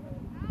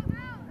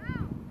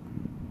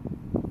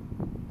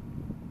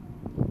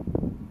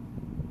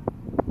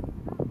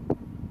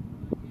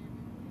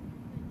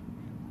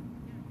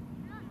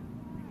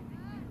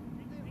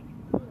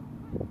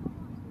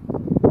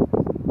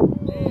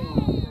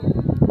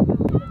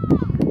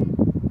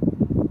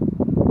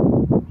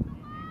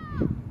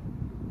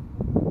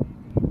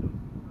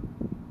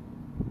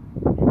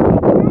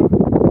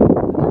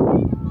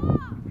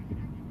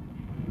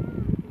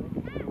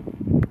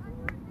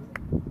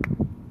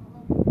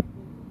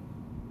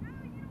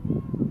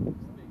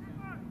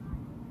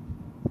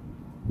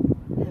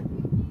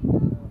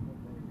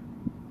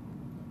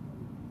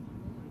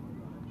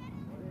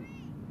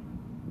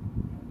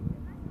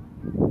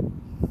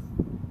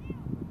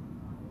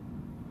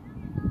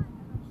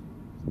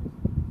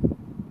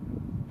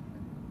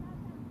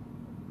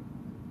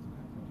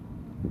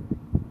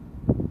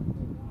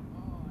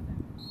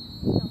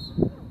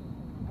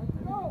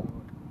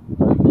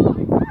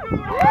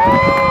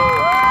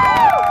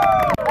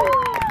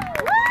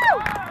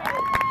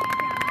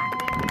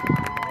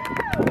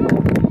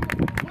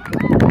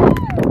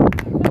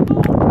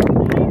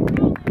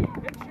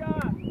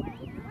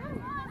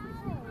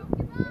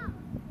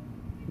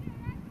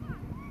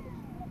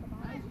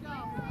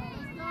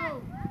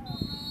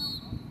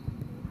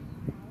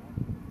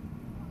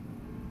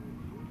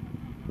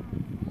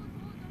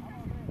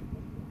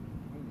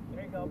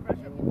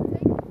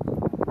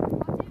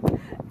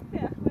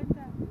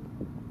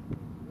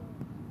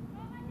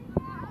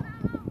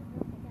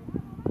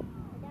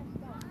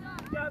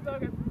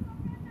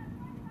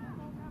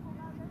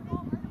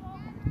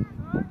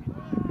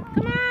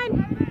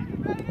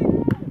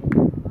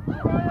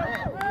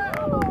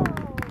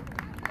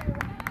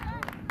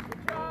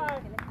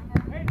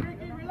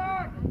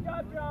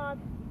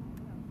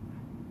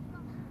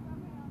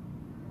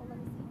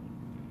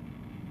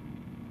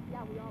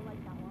 Yeah, we all like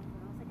that one.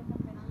 Pero no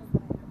sé qué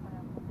están esperando para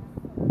poner.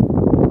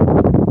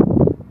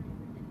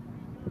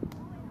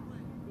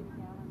 Tiene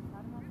que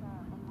avanzar más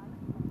online para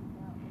que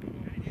sea.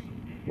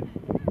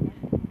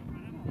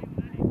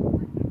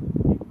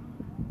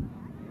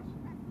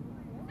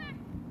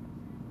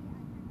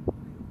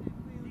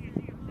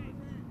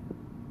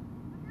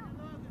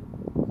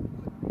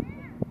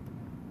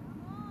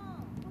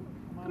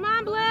 Come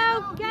on,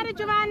 Blue. Get it,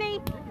 Giovanni.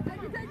 You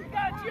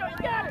got it, Gio, you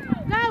got it.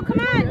 Go, come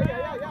on.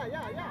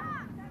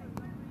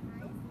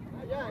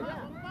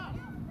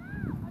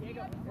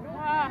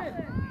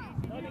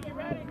 Don't think you're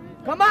ready.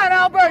 Come on,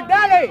 Albert,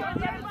 dale! Get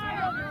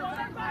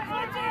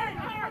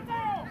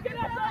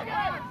up,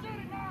 Logan. Shoot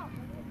it now.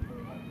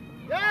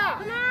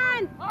 Come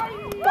on.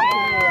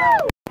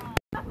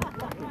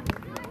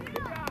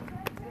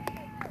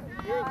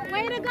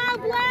 Way to go,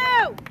 Blue.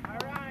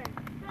 All right.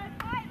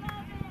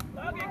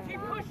 Logan,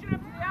 keep pushing him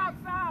to the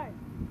outside.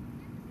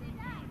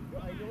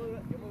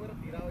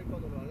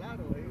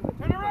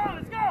 Turn around,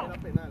 let's go.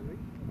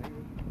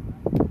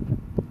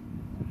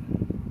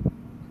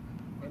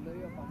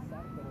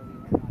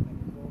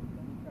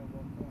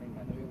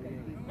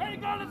 There you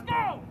go, let's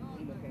go.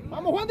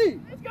 Vamos, Juandi.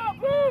 Let's go,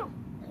 Blue.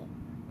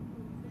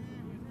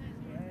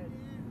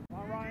 Come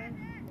on, Ryan.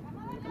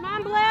 Come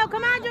on, Blue.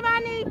 Come on,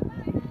 Giovanni.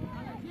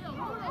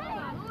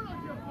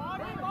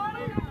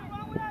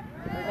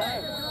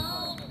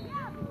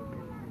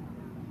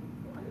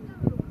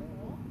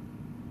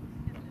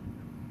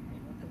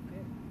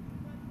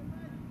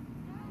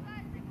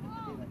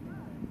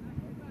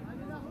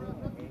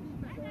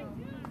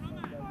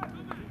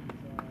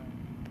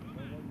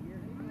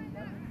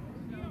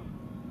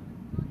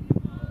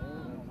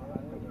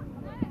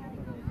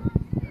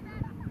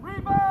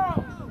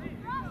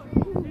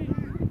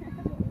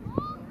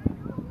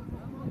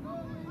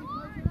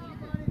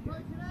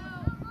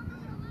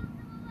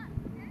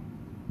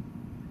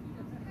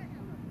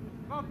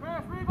 Go,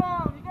 Chris,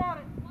 rebound, you got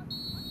it.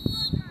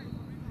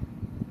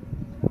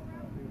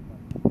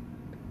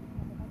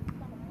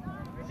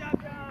 Good job,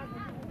 John.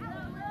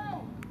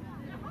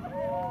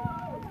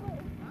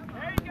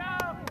 There you go.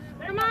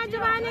 Come on,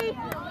 Giovanni.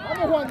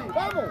 Vamos, Juandi,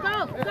 vamos.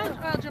 Go,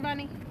 go,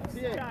 Giovanni. Así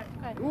es.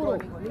 Duro.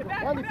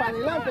 Juandi, para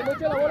adelante, no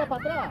eche la bola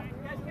para atrás. You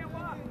guys can't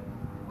walk.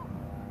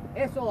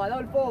 Eso,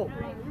 Adolfo.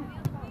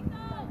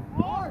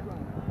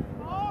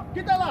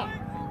 Quítala.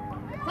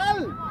 Sal.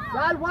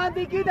 Sal,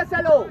 Wandy,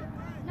 quítaselo.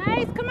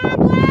 Nice. Come on,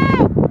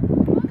 Blue.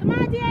 Come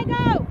on,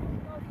 Diego.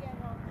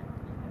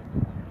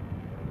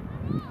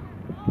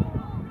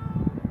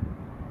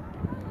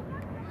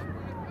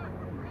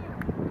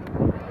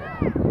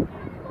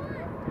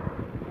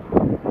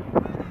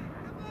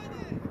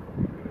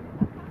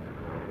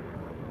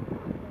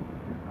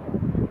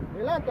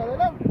 Adelante,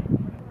 adelante.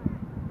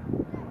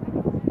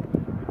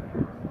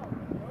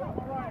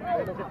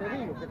 Es lo que te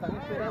digo, que están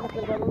esperando que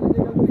el balón le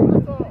llegue al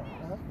piso.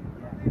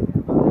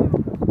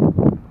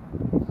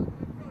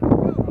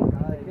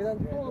 Quedan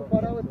todos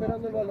parados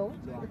esperando el balón.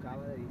 Lo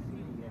acaba de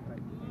decir y es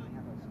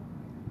tenía razón.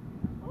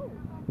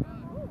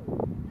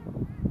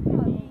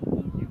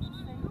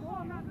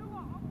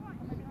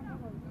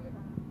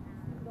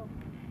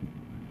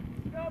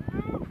 Go,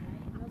 Blue.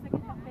 No sé qué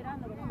está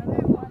esperando, pero no me da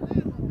igual. Es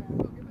que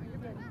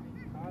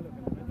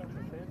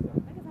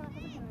son las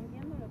cosas que no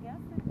entiendo lo que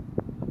hace.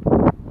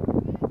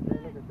 Es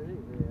lo que te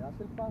digo,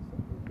 hace el pase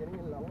y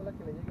quieren la bola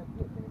que le llegue al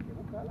pie, tienen que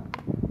buscarla.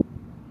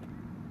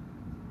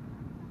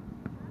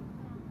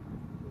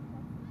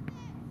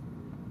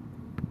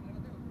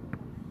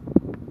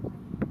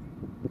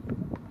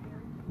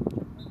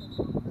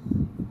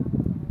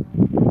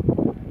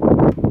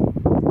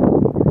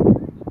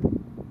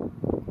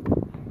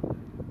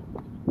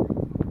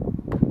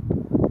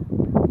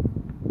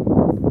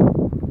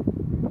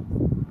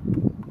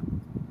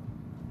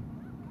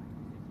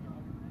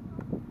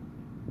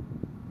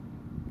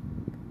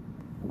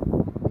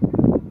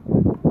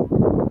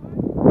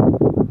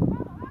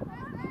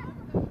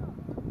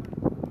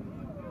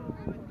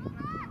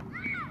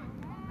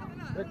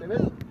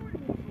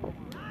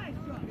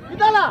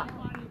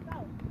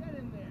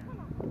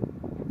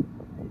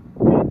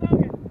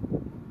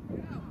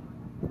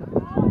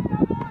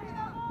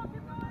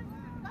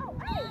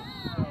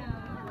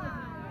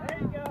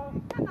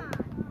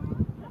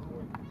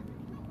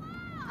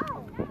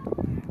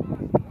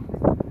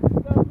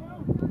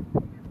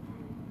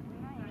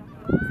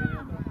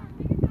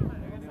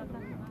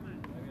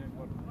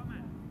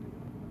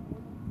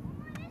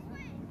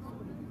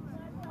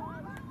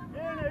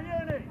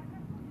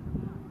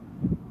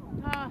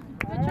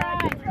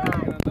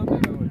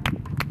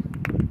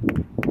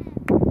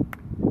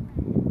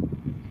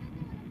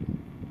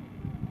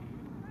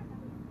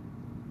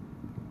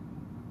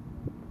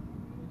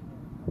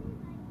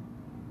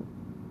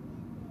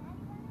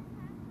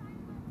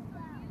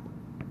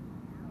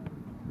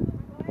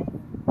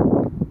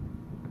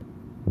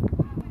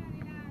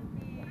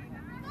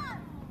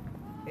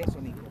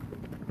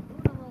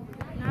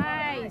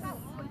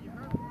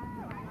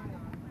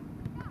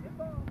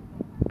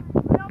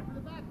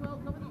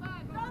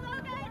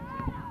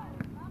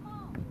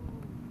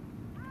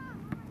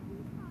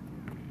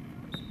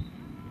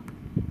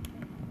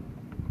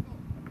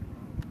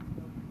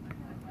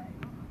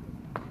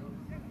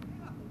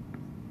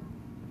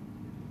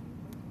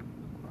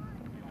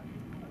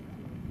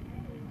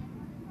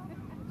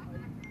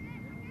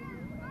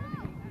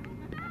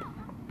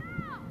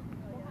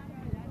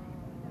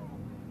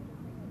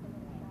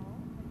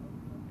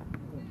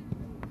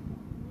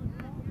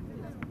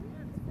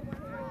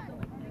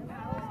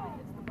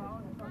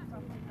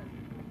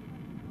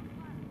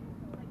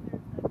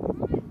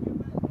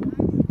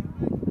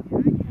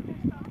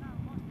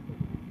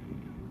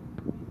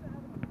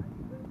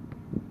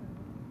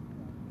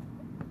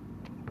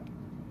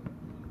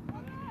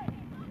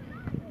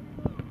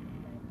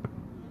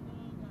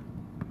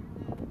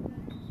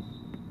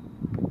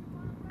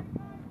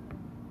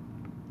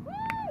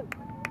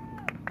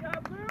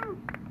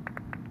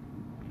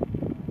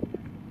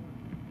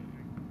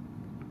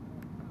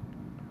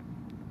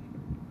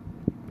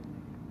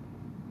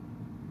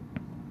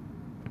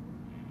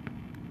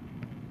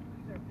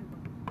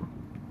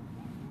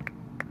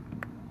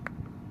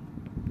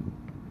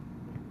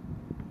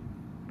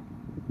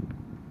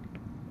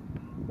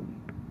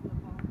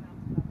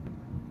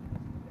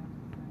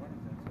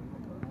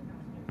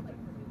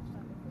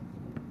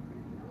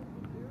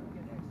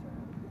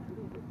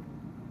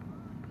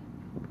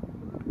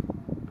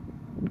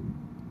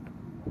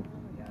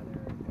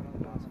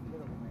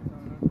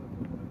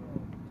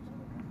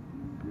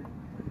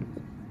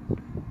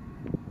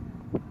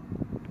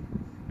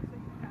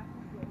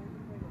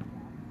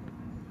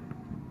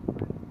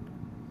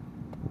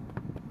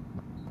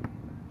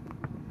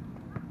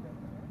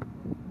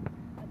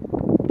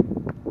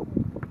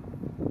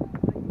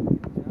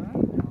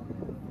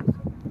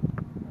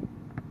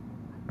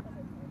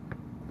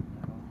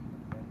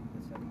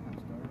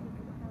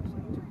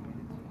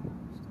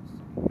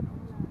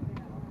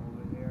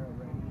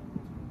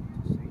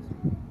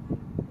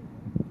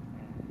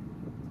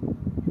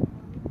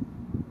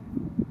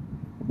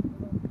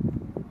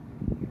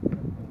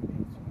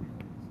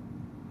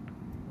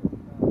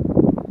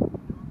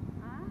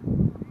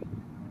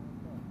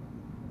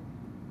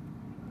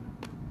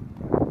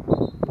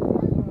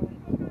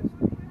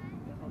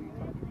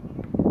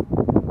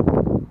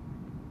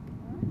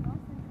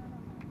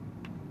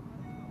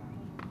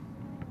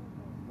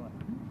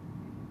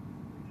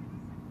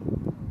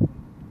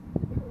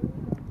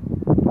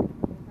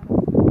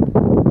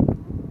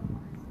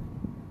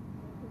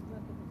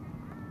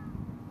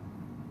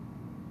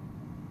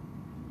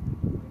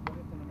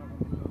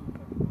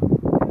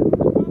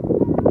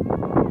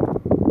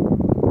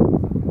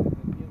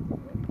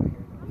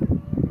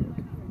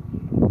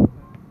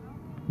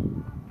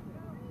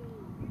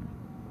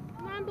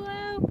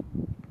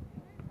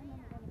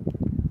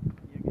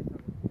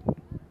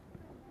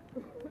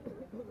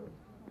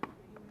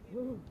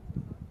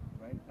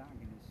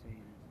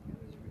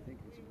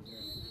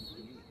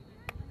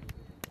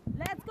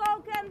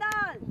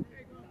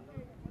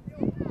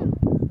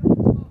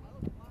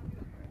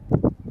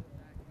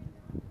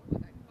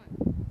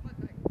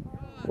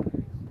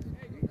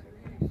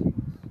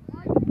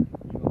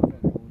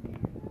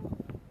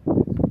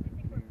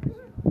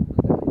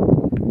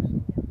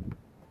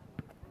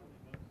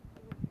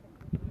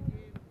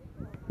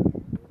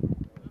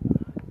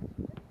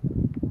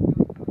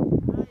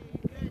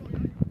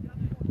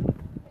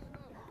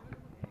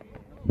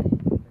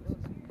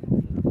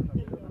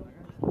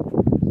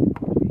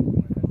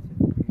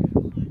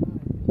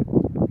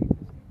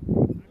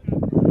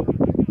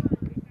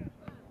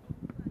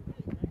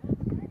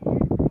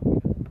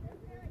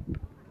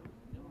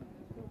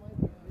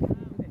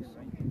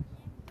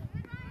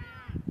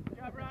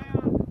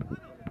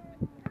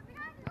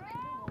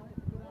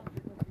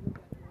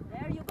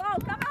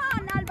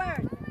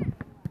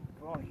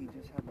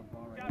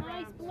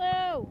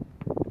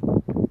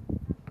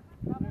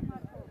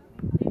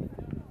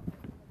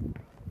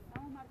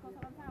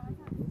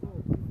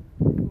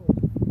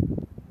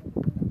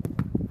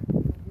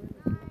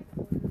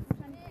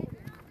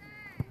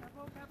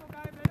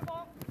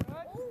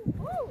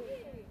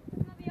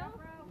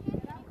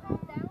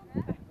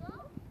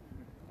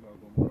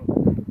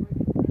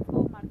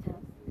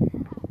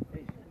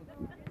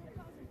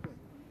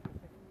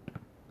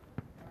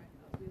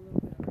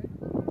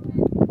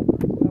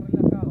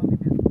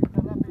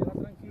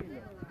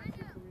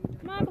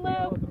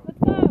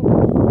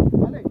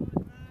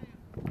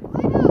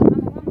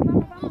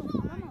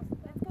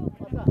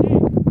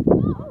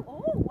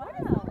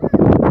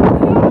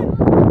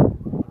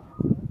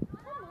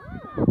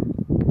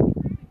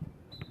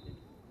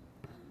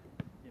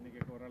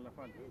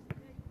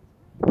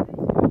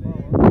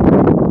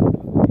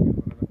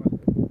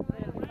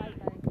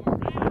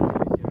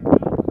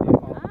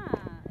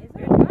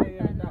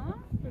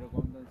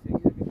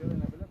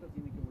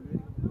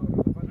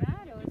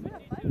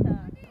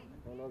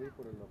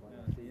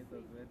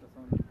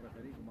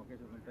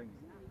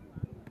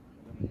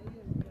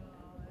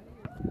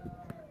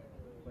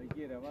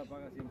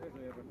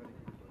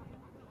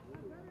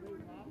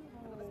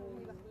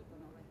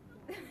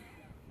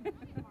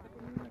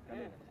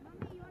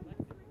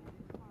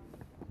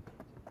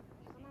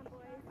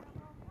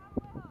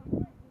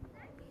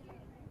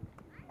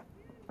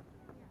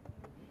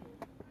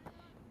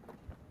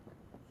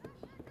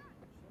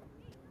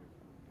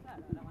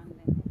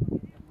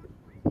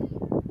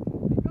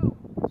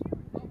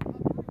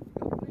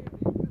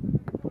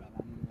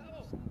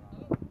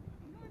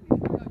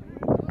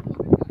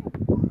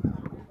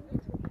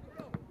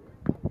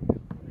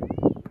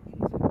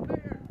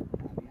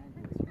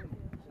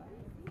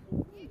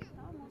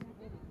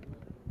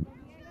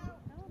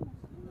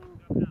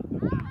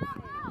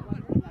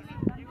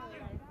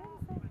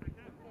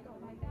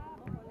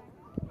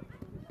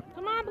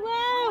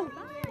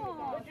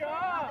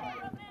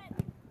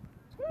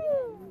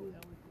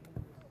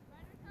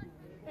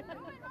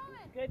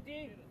 Good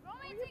D.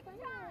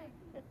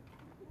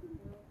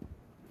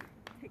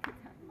 Go,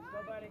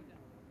 buddy.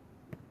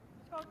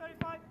 Let's go,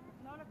 35.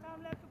 Not enough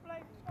time left to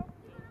play. Let's go.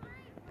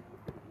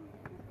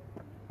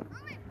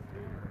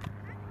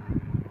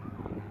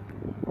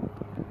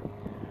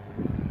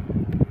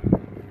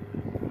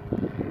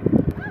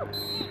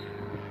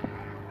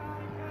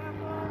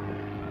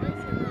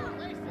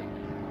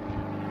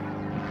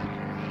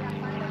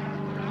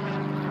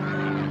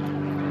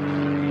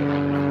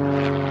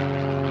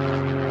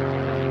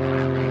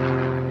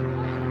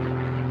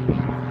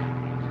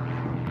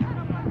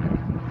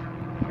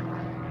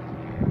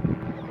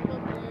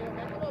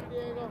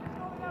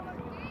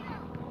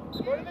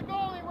 Go to the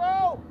goalie,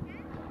 row!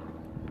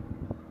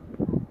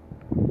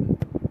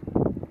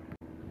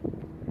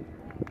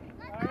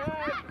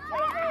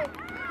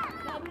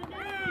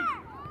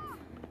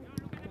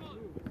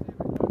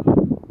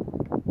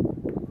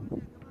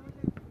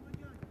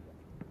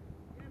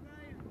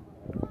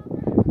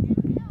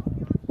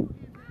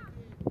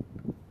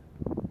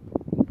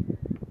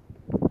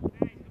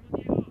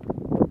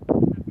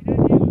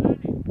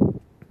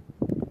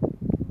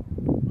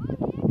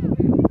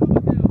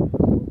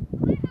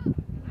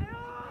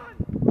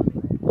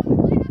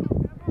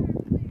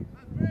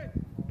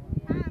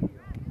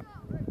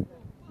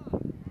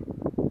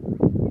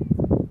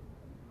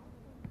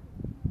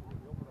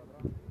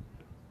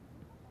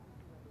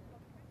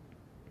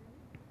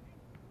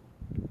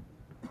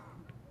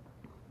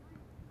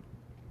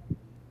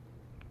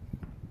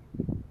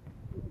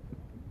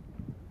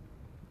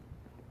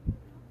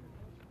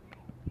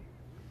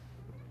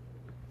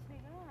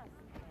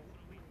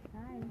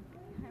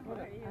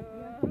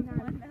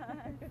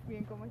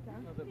 Bien, ¿cómo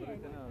están? No te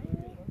perdiste nada.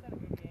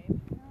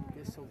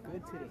 They're so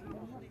good today.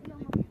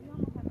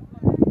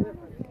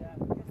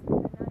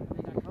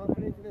 They got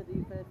confidence in their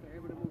defense. They're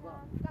able to move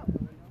up.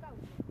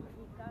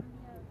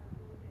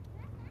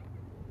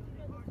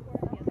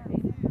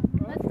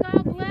 Let's go,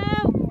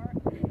 Blue!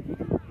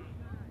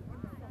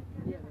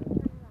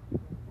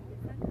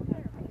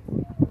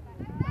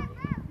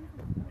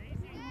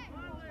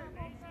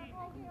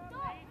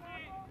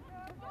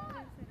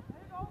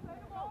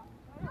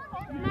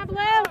 Come on,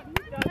 Blue!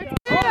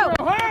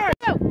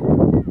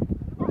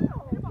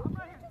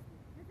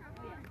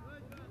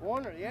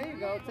 Warner, there you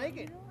go. Take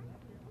it.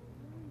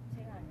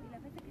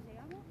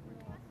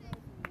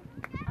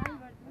 I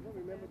don't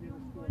remember the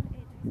score.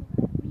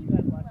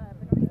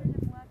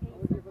 I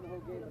was here for the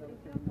whole game, but I was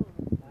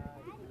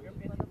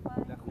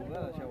La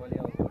jugada ya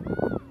valía 2 goles.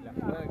 La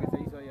jugada que se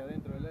hizo ahí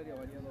adentro del área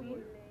valía 2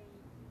 goles.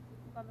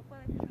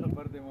 Y la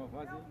parte más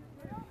fácil.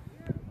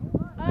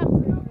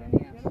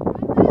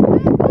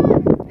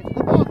 Get to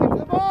the ball, get to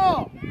the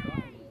ball!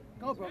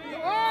 Go, bro.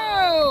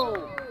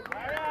 Oh!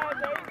 Alright,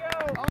 there you go.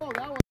 Oh,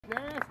 that was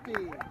nasty.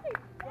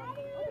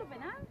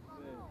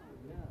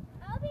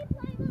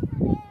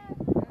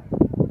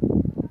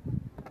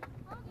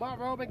 Come on,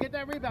 Robin, get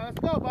that rebound. Let's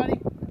go, buddy.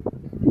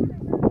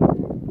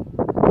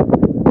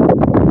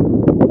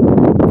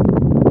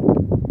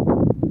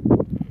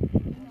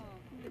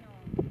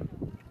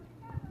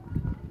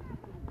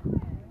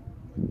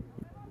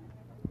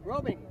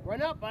 Robin,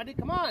 run up, buddy.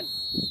 Come on.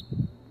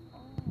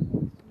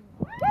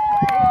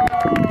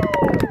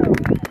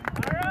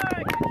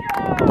 Alright, good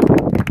job.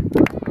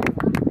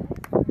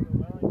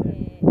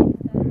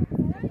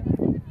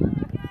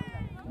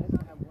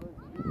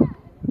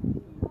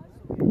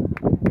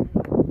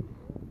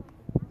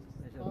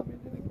 Ella también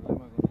tiene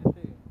problemas con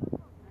este.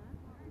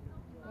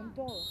 Con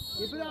todo.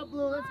 Keep it up,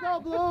 Blue. Let's go,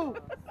 Blue.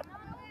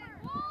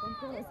 Con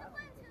todo. Eso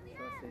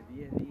hace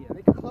 10 días.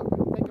 Make a club.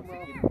 Take him, bro.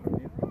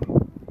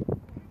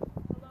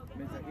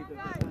 Mensajito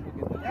pensando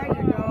que There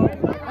you go.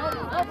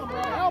 Help him,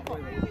 bro. Help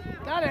him.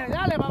 Dale,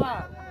 dale, mamá.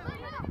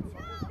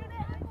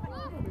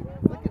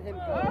 Look at him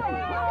go.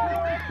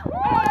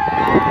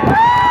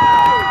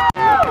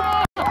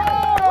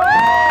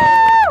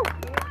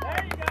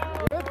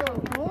 With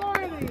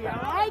authority. I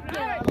like it.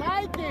 I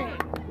like it.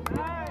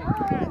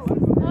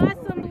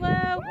 Awesome,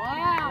 Blue!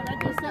 Wow, that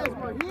just says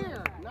we're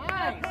here.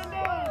 Nice.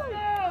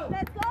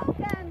 Let's go,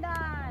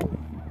 Kendall!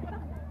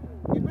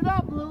 Keep it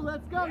up, Blue.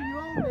 Let's go. You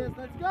own this.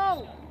 Let's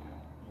go.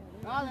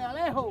 Dale,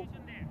 Alejo.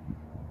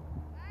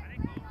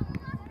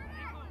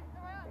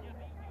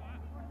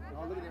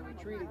 Oh, look at them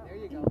retreating. There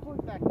you go. Keep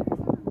it back there.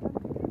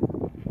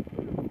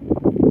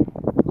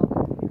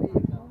 There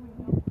you go.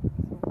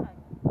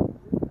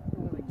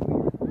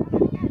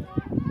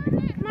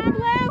 Come on,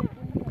 Blue!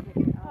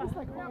 It's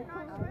like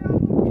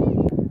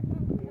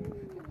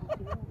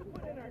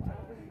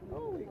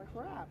holy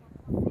crap.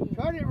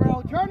 Turn it, Ro.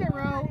 Turn it,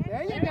 Ro.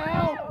 There you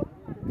go.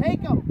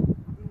 Take him.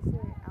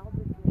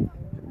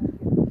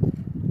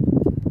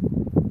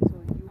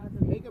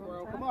 Take him,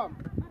 Ro. Come on.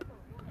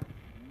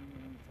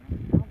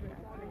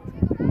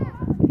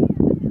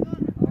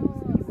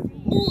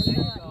 Ooh, there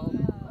you go.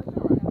 That's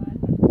all right.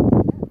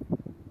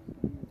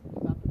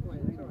 Stop the play.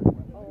 That's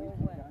all right.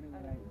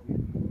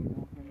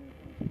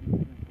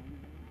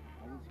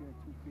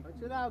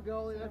 Punch it out,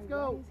 goalie. Let's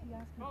go.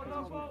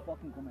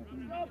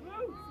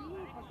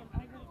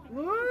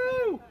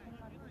 Blue!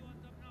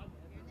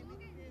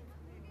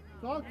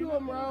 Talk to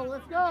him, Ro.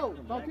 Let's go.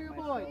 Talk to your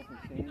boys.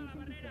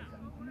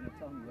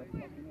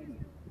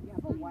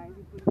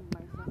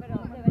 Pero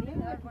deberían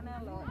de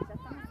ponerlo, ya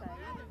estamos ahí.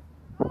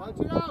 Punch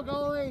it out,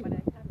 goalie.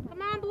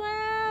 Come on,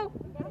 Blue!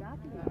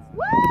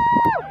 Woo!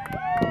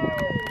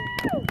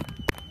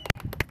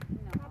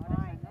 No,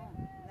 ahora ya no.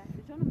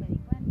 Yo no me di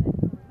cuenta en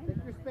ese momento.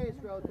 Take your space,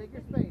 Ro. Take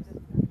your space.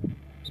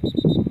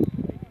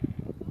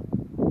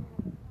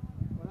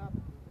 What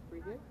happened?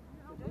 Free hit?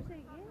 Yo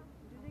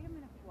llegué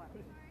menos 4.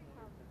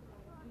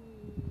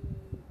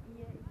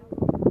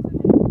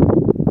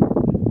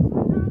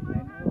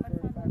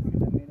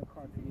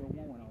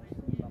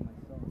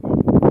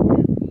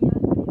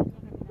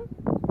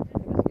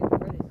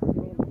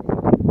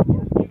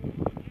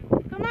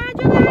 Come on,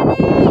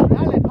 Giovanni!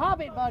 Dale, pop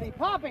it, buddy.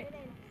 Pop it.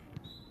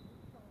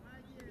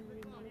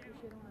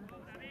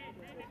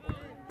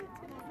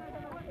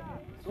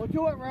 Go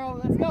to it,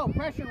 Ro. Let's go.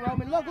 Pressure,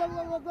 Roman. Look.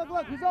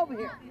 Who's over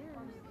here?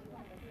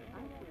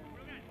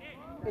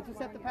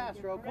 Intercept the pass,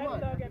 Ro. Come on.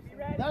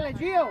 Dale,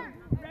 Gio.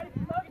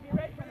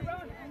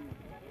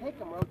 Take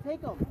him, Ro.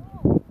 Take him.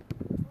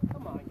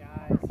 Come on,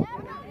 guys.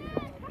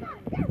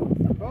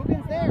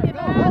 Rogan's there. Go,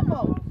 help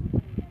him.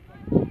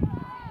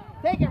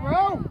 Take it,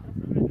 Ro.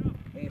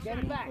 Get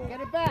it back.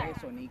 Get it back.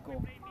 Eso,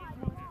 Nico.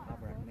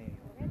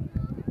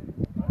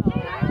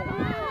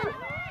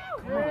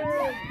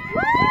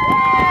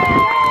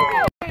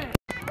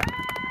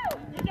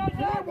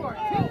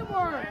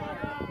 Teamwork.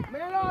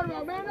 Man on,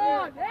 Ro. Man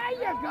on. There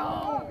you go.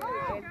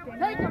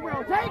 Take him,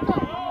 Ro. Take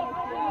him.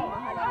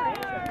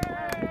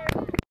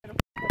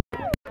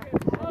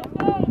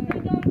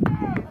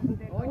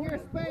 On your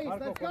space.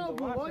 Let's go,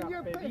 Blue. On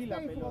your space,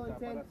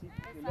 Wellington.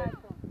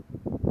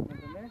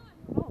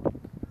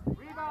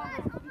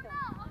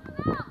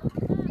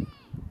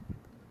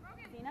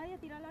 Si nadie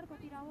tira al arco,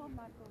 tira vos,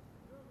 Marcos.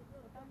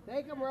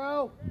 Take him,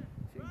 Ro.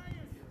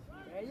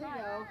 There you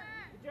go.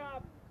 Good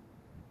job.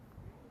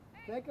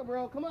 Take him,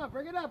 Ro. Come on,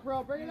 bring it up,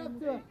 Ro. Bring it up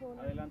to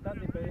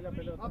Adelantate y pedí la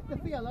pelota. up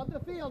the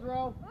field,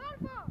 Ro.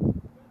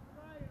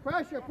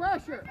 Pressure.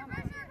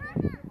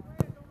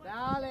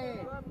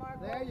 Dale.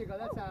 There you go.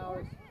 That's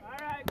ours. All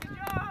right, good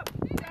job.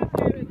 Good job,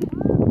 David.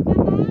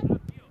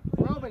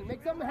 Robin,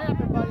 make something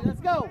happen, buddy. Let's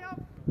go.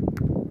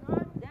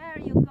 There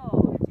you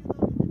go.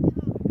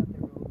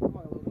 Come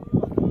on,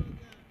 Logan.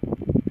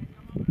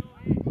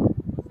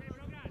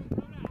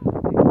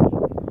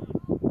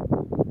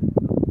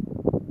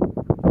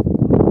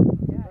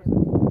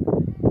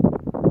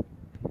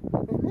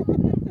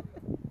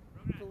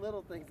 The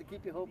little things that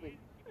keep you hoping.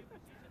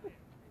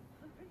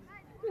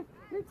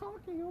 They're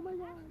talking. Oh my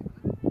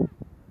God.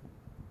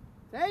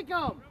 Take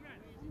him.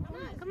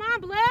 Come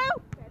on, Blue!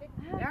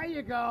 There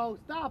you go.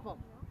 Stop him.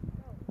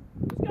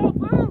 Let's go,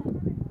 Blue.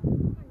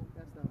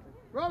 That's nothing.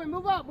 Roman,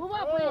 move up,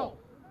 Ro.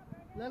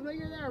 Let him know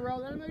you're there, Ro.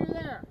 Let him know you're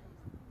there.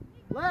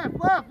 Left.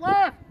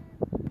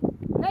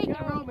 Take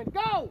it, Roman.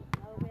 Go.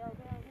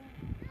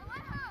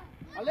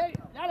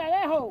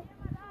 Alejo.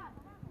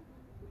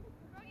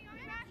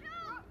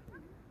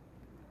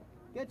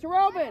 Get to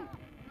Roman.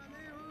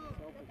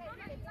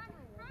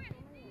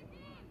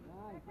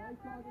 Nice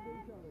talking to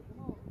each other. Come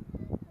on.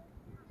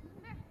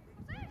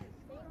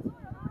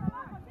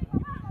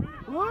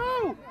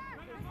 Woo!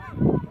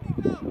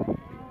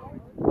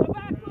 Go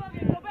back,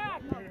 Logan, go back.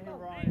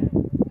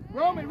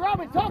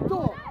 Roman, talk to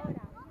him.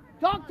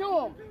 Talk to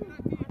him.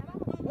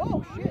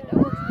 Whoa, shit. That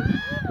works.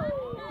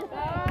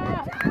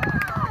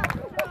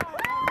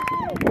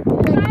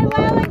 Hi,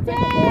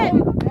 Wellington!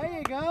 There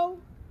you go.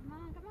 Come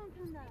on,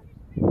 Kendall.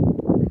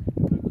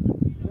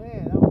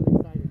 Man, that was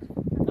exciting.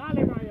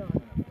 Dale, Mayon.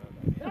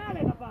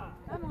 Dale, papá.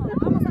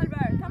 Vamos,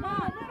 Albert. Come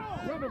on.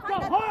 Roman, go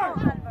hard.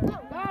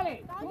 Dale.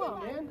 Come on,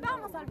 man.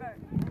 Vamos, Albert.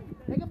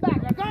 Take it back.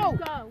 Now go.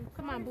 Go.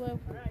 Come on, Blue.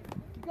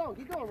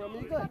 Keep going,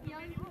 Roman. You're good.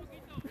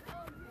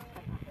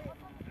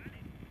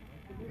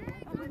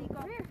 Vamos,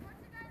 Nico.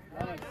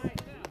 Nice.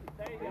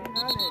 There you go.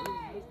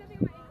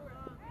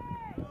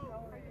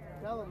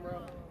 Tell him, bro.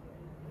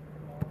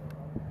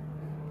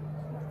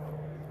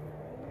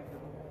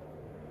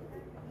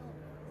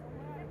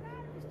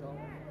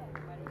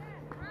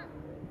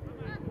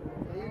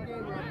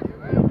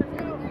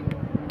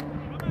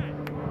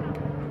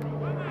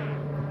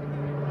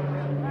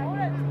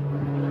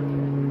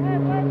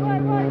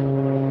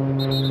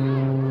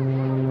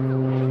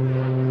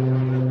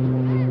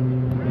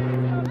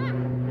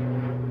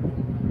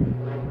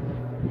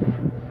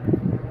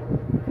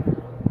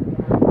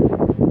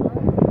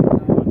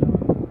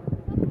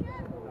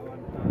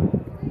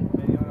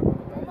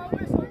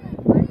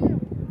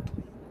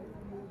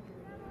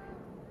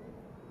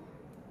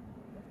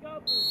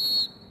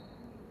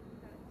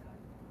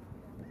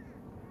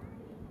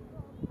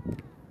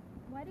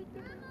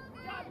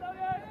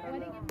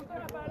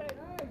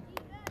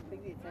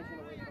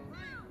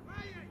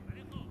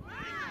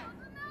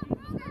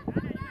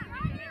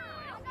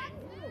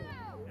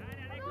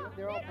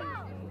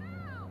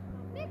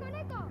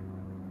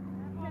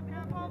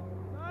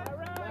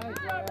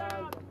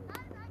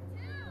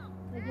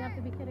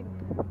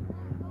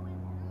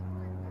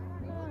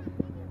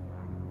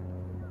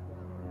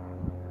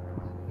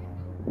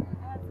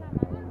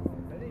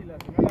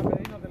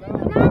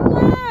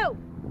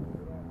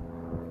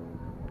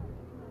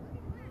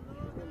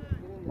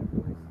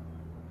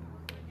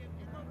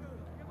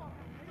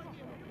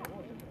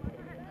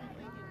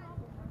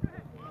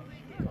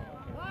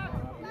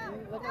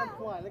 them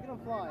fly. Look at them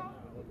fly.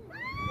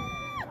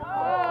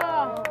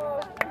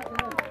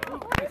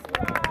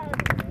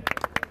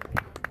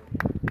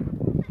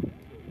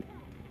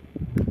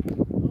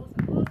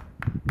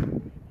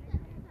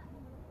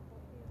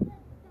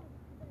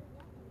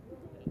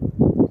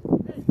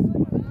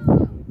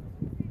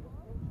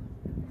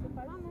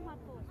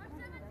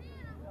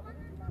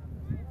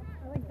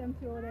 I like them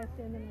two over there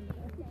standing on the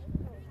bench.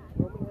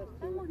 Roman has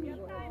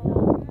two.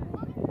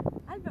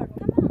 Albert,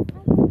 come on, come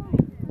on.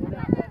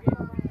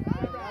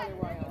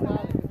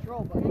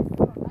 Control, buddy.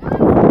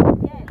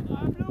 Yes.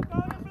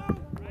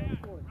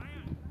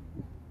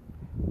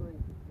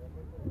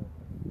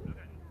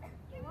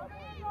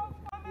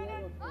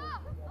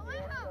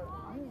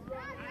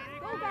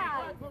 Go,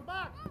 guys. Go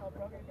back.